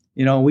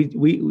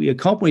 We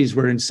companies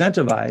were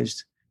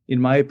incentivized, in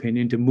my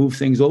opinion, to move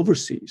things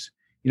overseas.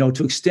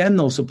 To extend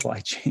those supply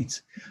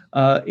chains,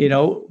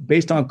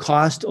 based on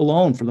cost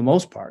alone for the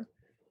most part.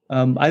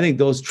 I think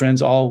those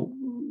trends all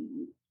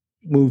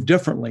move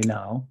differently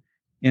now.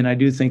 And I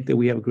do think that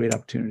we have great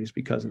opportunities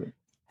because of it.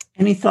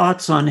 Any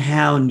thoughts on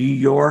how New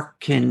York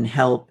can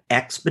help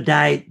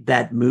expedite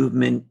that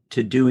movement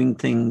to doing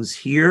things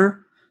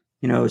here?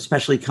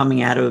 Especially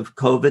coming out of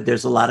COVID,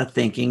 there's a lot of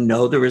thinking,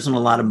 no, there isn't a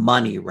lot of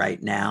money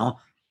right now,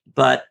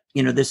 but,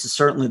 this is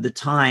certainly the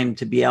time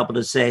to be able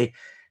to say,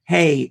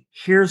 hey,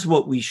 here's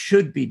what we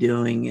should be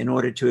doing in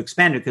order to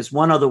expand it. Because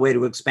one other way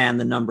to expand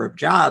the number of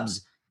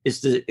jobs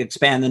is to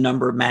expand the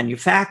number of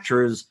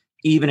manufacturers.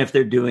 Even if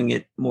they're doing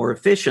it more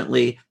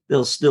efficiently,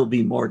 there'll still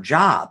be more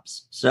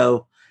jobs.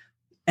 So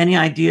any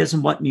ideas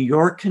on what New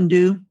York can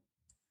do?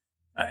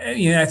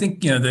 I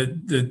think,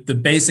 the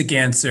basic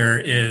answer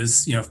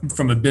is,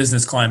 from a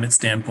business climate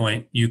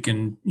standpoint, you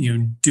can,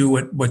 do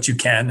what you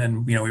can.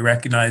 And, we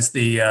recognize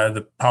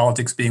the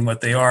politics being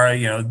what they are,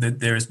 that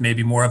there's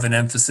maybe more of an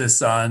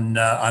emphasis on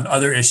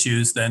other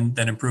issues than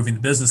improving the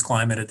business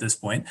climate at this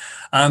point.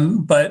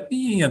 But,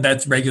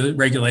 that's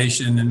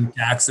regulation and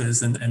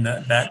taxes and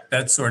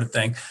that sort of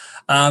thing.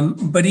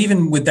 But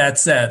even with that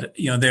said,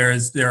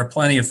 there are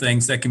plenty of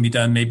things that can be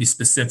done maybe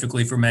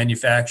specifically for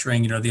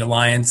manufacturing. The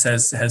Alliance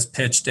has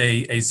pitched pitched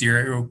a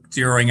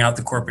zeroing out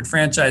the corporate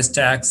franchise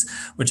tax,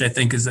 which I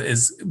think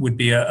would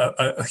be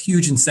a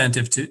huge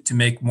incentive to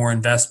make more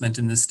investment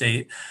in the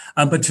state.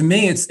 But to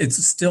me, it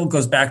still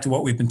goes back to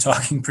what we've been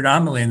talking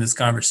predominantly in this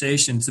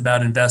conversation. It's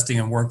about investing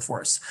in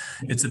workforce.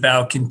 It's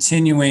about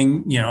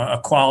continuing, a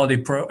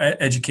quality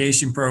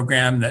education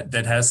program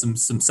that has some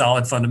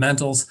solid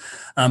fundamentals,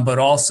 but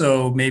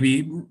also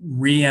maybe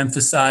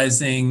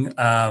re-emphasizing,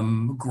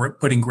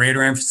 putting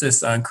greater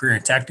emphasis on career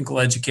and technical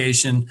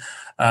education.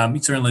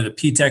 Certainly, the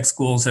P-Tech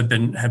schools have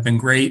been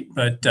great,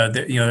 but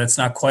that's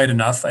not quite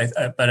enough.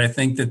 But I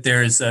think that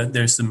there's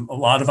a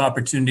lot of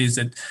opportunities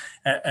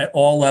at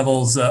all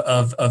levels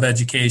of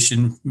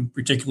education,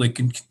 particularly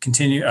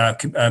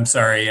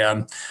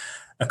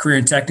a career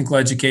and technical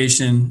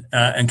education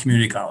and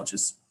community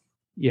colleges.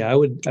 Yeah,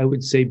 I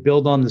would say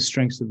build on the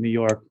strengths of New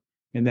York,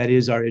 and that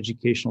is our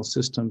educational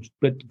systems,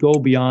 but go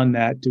beyond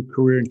that to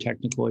career and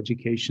technical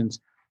educations.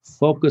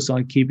 Focus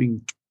on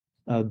keeping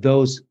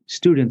those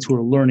students who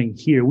are learning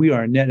here. We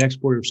are a net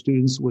exporter of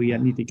students. We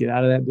need to get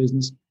out of that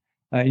business.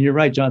 And you're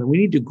right, Jonathan, we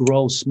need to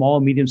grow small,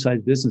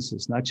 medium-sized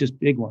businesses, not just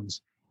big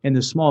ones. And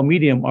the small,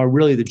 medium are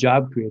really the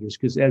job creators,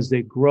 because as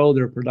they grow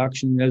their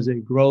production, as they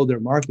grow their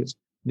markets,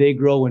 they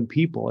grow in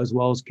people as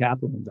well as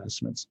capital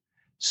investments.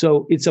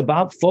 So it's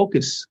about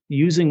focus,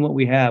 using what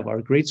we have,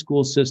 our great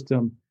school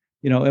system,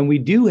 and we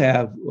do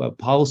have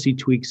policy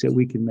tweaks that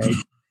we can make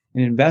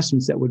and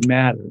investments that would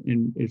matter.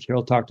 And as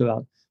Harold talked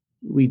about,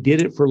 we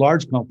did it for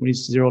large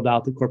companies, zeroed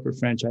out the corporate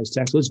franchise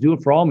tax. Let's do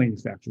it for all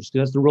manufacturers,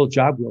 because that's the real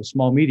job growth,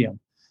 small, medium.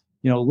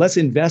 Let's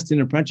invest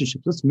in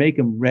apprenticeships. Let's make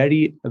them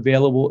ready,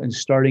 available, and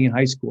starting in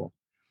high school.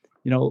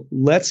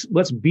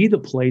 Let's be the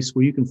place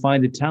where you can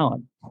find the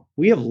talent.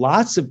 We have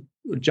lots of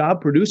job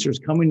producers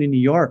coming to New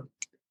York,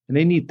 and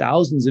they need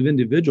thousands of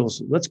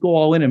individuals. Let's go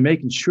all in and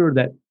making sure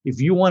that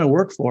if you want to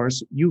work for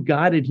us, you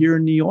got it here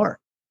in New York.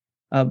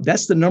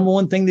 That's the number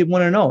one thing they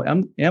want to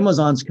know.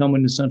 Amazon's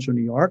coming to Central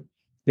New York.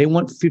 They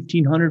want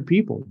 1,500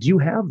 people. Do you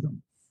have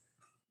them?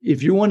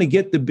 If you want to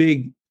get the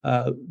big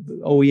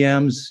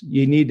OEMs,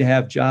 you need to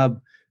have job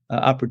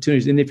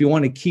opportunities. And if you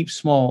want to keep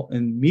small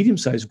and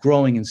medium-sized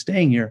growing and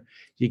staying here,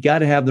 you got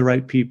to have the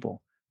right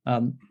people.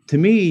 To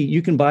me,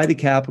 you can buy the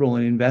capital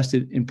and invest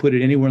it and put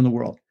it anywhere in the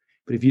world.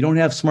 But if you don't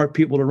have smart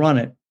people to run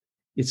it,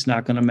 it's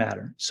not going to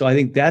matter. So I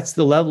think that's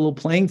the level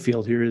playing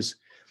field here is,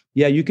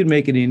 yeah, you can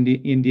make it in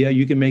India,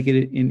 you can make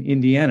it in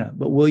Indiana,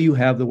 but will you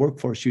have the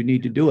workforce you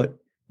need to do it?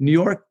 New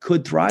York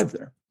could thrive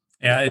there.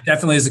 Yeah, it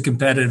definitely is a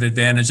competitive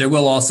advantage. I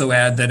will also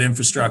add that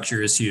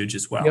infrastructure is huge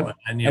as well. Yep,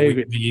 and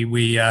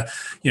we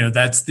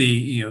that's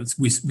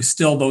we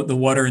still the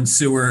water and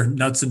sewer,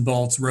 nuts and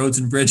bolts, roads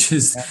and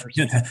bridges.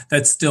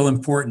 That's still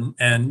important.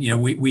 And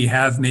we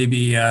have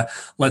maybe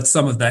let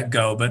some of that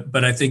go,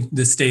 but I think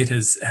the state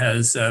has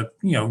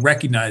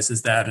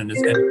recognizes that and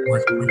is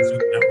working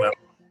that well.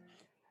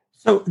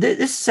 So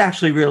this is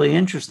actually really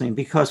interesting,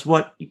 because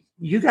what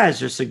you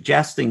guys are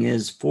suggesting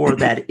is for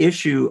that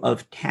issue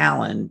of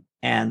talent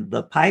and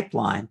the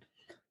pipeline,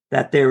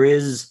 that there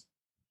is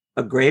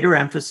a greater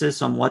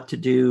emphasis on what to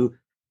do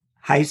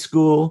high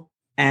school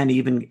and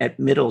even at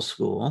middle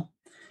school.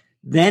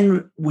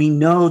 Then we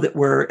know that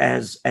we're,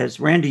 as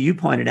Randy, you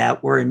pointed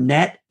out, we're a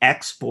net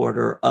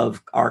exporter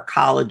of our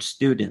college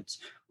students.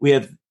 We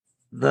have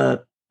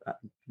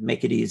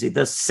make it easy,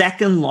 the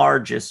second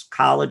largest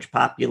college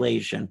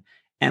population,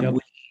 and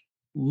we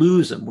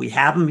lose them. We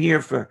have them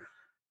here for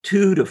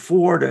 2 to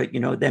 4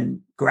 to,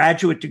 then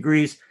graduate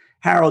degrees.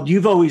 Harold,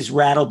 you've always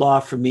rattled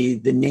off for me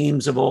the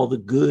names of all the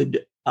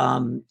good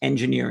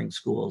engineering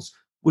schools.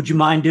 Would you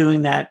mind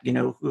doing that?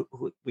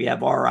 We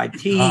have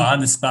RIT. On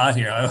the spot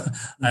here.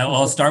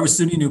 I'll start with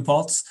SUNY New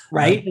Paltz.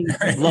 Right.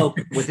 Look,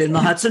 within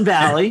the Hudson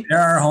Valley. They're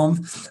our home.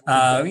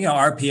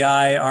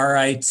 RPI,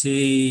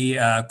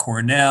 RIT,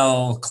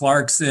 Cornell,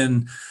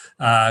 Clarkson,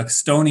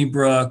 Stony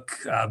Brook,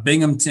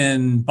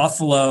 Binghamton,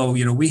 Buffalo.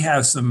 We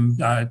have some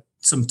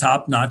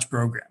top-notch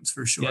programs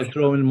for sure. Yeah,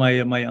 throw in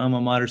my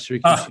alma mater,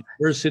 Syracuse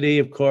University,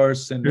 of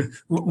course. And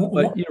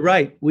but you're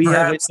right, we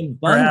perhaps, have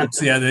abundance.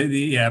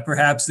 Perhaps,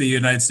 perhaps the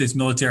United States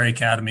Military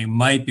Academy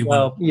might be one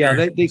of the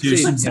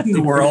institutions in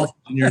the world.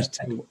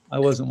 Too. I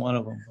wasn't one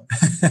of them.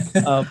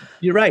 But,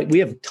 you're right, we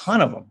have a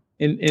ton of them,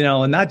 and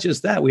and not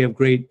just that, we have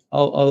great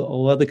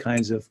all other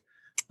kinds of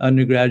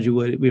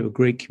undergraduate. We have a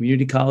great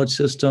community college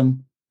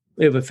system.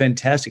 We have a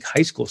fantastic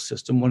high school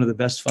system, one of the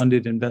best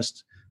funded and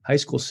best high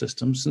school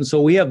systems. And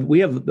so we have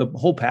the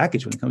whole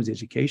package when it comes to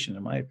education,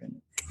 in my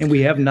opinion. And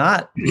we have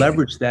not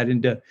leveraged that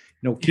into,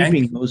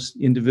 keeping those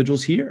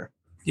individuals here.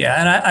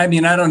 Yeah.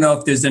 And I don't know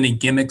if there's any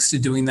gimmicks to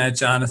doing that,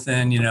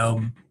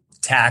 Jonathan,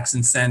 tax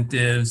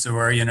incentives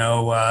or,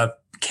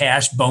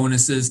 cash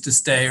bonuses to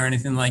stay or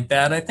anything like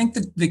that. I think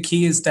the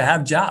key is to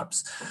have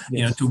jobs,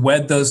 yes. To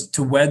wed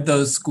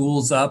those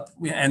schools up.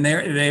 And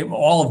they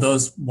all of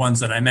those ones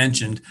that I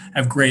mentioned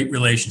have great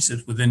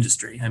relationships with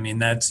industry. I mean,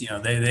 that's,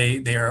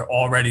 they are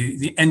already,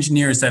 the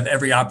engineers have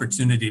every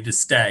opportunity to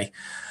stay.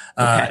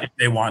 If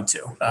they want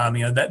to,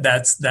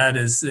 that's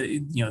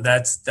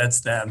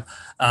them.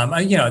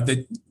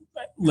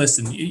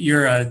 Listen,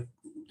 you're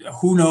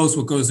who knows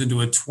what goes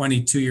into a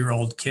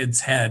 22-year-old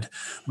kid's head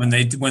when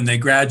they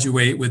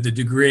graduate with the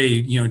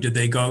degree. Do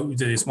they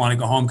just want to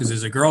go home because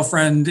there's a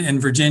girlfriend in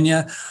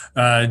Virginia?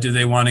 Do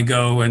they want to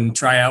go and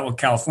try out what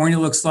California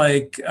looks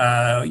like?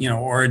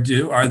 Or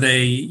are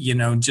they,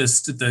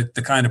 just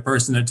the kind of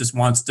person that just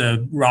wants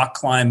to rock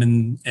climb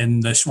in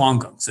the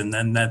Schwangungs, and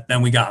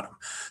then we got them.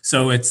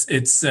 So it's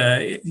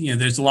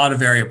there's a lot of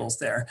variables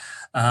there.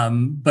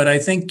 But I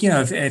think,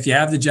 if you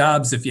have the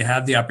jobs, if you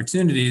have the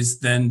opportunities,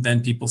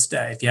 then people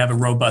stay. If you have a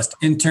robust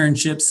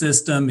internship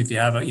system, if you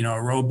have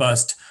a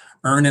robust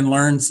earn and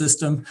learn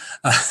system,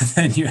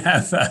 then you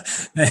have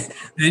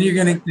then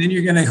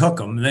you're gonna hook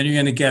them. Then you're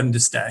gonna get them to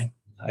stay.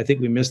 I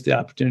think we missed the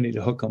opportunity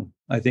to hook them.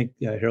 I think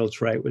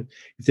Harold's right.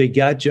 If they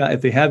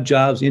have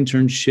jobs,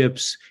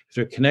 internships, if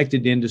they're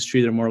connected to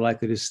industry, they're more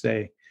likely to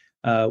stay.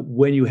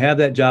 When you have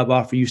that job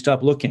offer, you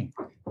stop looking.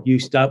 You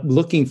stop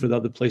looking for the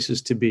other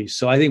places to be.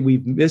 So I think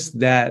we've missed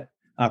that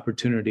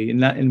opportunity,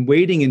 and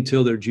waiting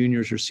until they're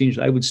juniors or seniors.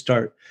 I would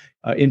start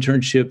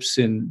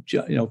internships and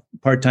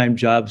part-time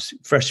jobs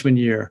freshman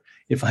year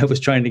if I was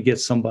trying to get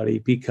somebody,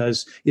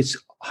 because it's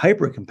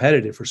hyper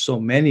competitive for so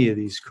many of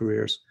these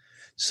careers.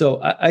 So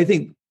I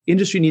think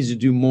industry needs to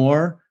do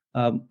more.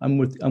 I'm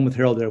with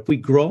Harold there. If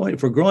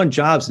we're growing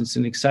jobs, it's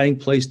an exciting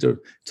place to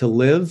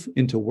live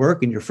and to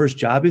work, and your first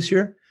job is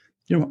here,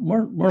 you're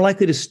more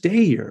likely to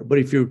stay here. But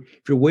if you're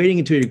waiting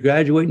until you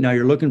graduate, now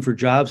you're looking for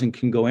jobs and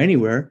can go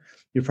anywhere,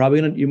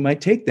 you might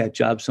take that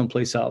job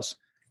someplace else.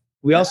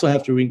 We also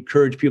have to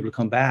encourage people to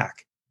come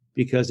back,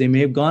 because they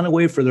may have gone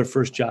away for their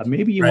first job.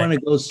 Maybe you want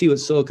to go see what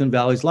Silicon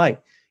Valley's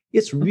like.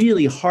 It's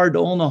really hard to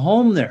own a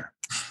home there.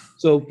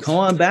 So come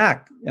on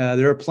back.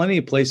 There are plenty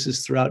of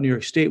places throughout New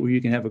York State where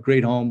you can have a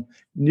great home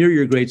near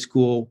your great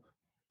school,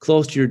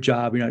 close to your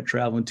job. You're not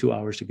traveling 2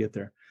 hours to get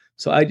there.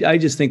 So I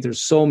just think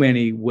there's so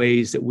many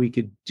ways that we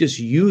could just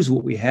use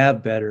what we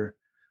have better,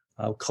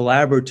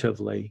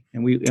 collaboratively.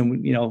 And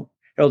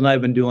Harold and I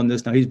have been doing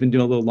this now. He's been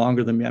doing a little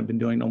longer than me. I've been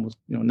doing almost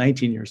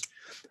 19 years.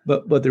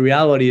 But the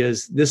reality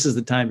is, this is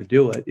the time to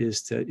do it.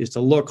 Is to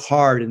look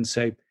hard and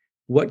say,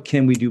 what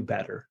can we do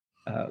better?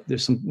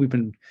 We've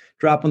been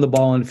dropping the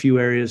ball in a few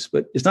areas,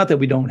 but it's not that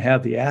we don't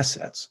have the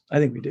assets. I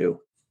think we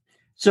do.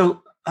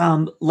 So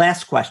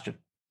last question,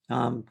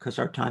 because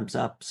our time's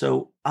up.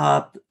 So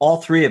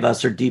all three of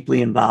us are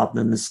deeply involved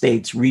in the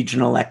state's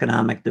regional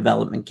economic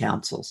development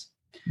councils.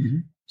 Mm-hmm.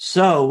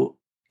 So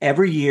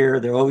every year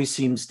there always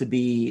seems to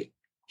be,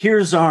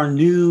 here's our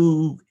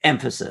new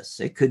emphasis.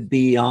 It could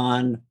be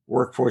on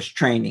workforce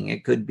training.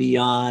 It could be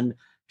on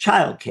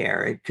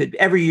childcare.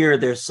 Every year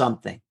there's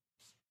something.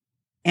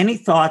 Any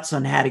thoughts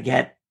on how to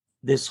get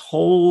this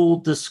whole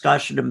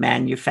discussion of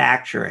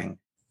manufacturing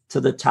to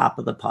the top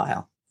of the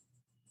pile?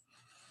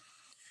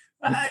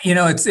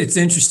 It's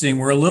interesting.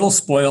 We're a little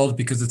spoiled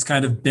because it's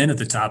kind of been at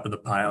the top of the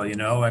pile.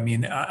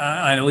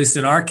 At least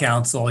in our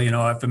council,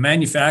 if a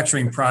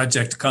manufacturing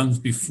project comes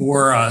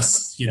before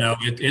us,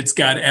 it's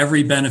got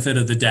every benefit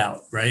of the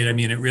doubt, right?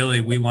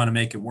 We want to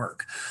make it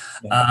work.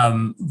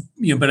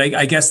 But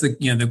I guess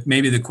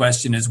maybe the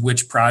question is,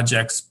 which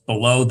projects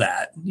below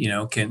that,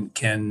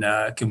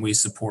 can we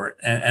support?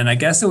 And I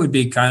guess it would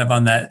be kind of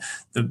on that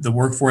the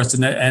workforce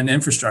and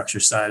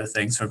infrastructure side of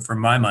things. For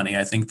my money,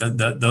 I think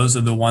that those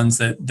are the ones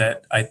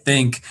that I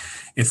think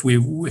if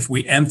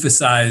we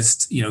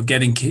emphasized,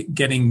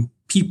 getting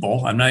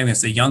people. I'm not even going to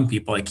say young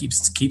people. I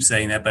keep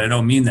saying that, but I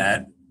don't mean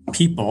that.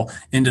 People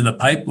into the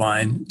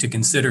pipeline to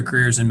consider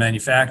careers in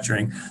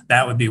manufacturing.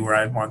 That would be where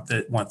I want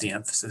the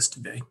emphasis to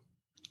be.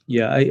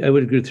 Yeah, I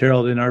would agree with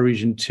Harold. In our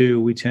region too,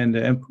 we tend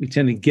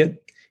to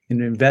get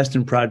and invest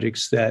in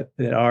projects that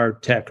are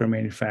tech or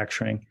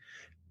manufacturing,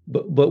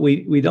 but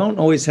we don't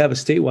always have a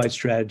statewide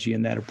strategy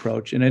in that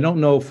approach. And I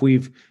don't know if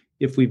we've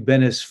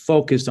been as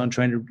focused on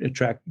trying to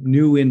attract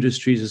new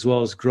industries as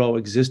well as grow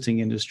existing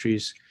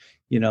industries.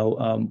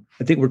 I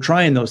think we're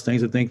trying those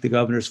things. I think the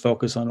governor's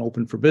focus on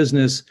open for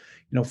business,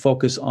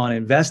 focus on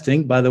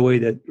investing. By the way,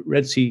 that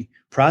Red Sea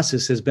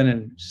process has been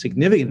a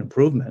significant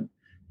improvement.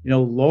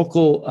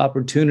 Local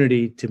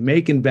opportunity to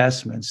make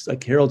investments,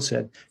 like Harold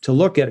said, to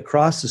look at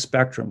across the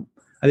spectrum.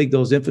 I think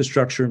those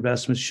infrastructure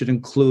investments should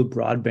include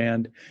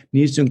broadband,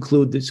 needs to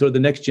include the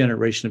next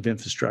generation of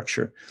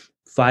infrastructure.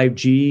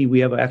 5G, we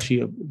have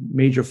actually a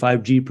major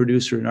 5G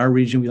producer in our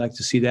region. We like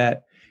to see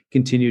that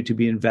continue to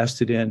be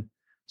invested in.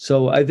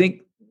 So I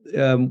think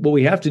what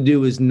we have to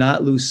do is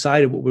not lose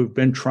sight of what we've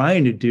been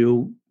trying to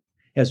do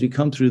as we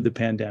come through the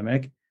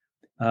pandemic.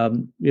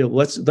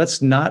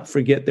 Let's not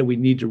forget that we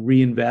need to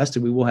reinvest,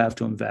 and we will have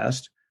to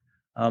invest.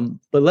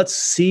 But let's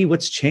see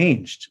what's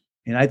changed.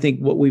 And I think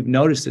what we've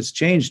noticed that's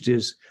changed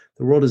is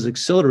the world has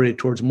accelerated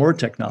towards more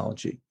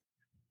technology.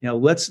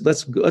 Let's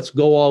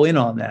go all in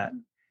on that,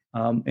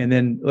 and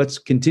then let's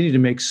continue to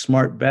make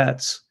smart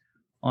bets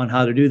on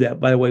how to do that.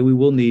 By the way, we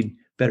will need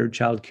better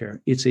childcare.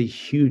 It's a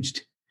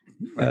huge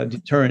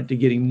deterrent to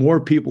getting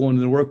more people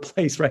into the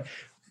workplace, right?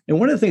 And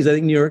one of the things I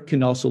think New York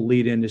can also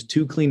lead in is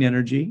one clean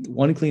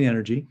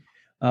energy.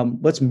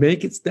 Let's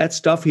make that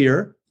stuff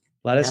here.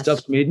 A lot of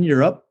stuff's made in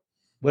Europe.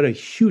 What a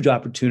huge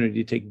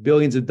opportunity to take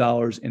billions of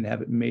dollars and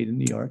have it made in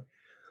New York.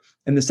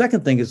 And the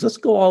second thing is, let's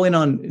go all in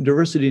on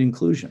diversity and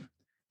inclusion.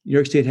 New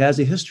York State has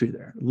a history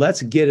there.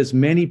 Let's get as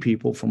many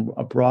people from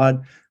a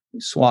broad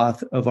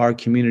swath of our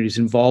communities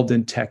involved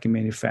in tech and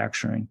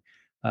manufacturing.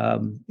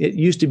 It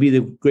used to be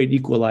the great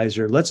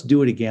equalizer. Let's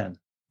do it again.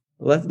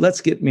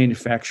 Let's get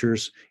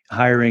manufacturers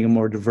hiring a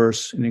more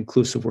diverse and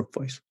inclusive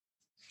workplace.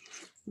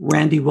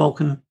 Randy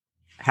Wolken,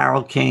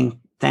 Harold King,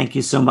 thank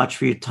you so much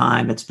for your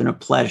time. It's been a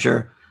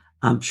pleasure.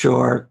 I'm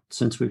sure,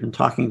 since we've been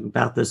talking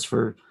about this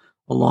for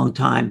a long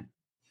time,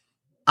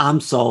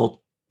 I'm sold.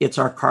 It's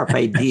our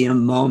Carpe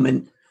Diem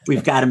moment.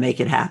 We've got to make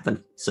it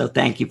happen. So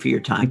thank you for your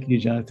time. Thank you,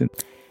 Jonathan.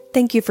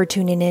 Thank you for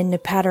tuning in to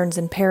Patterns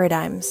and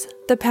Paradigms,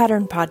 the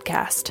Pattern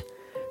Podcast.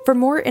 For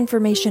more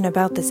information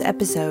about this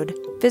episode,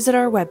 visit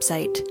our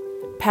website,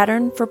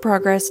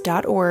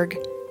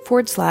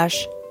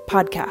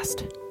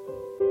 patternforprogress.org/podcast.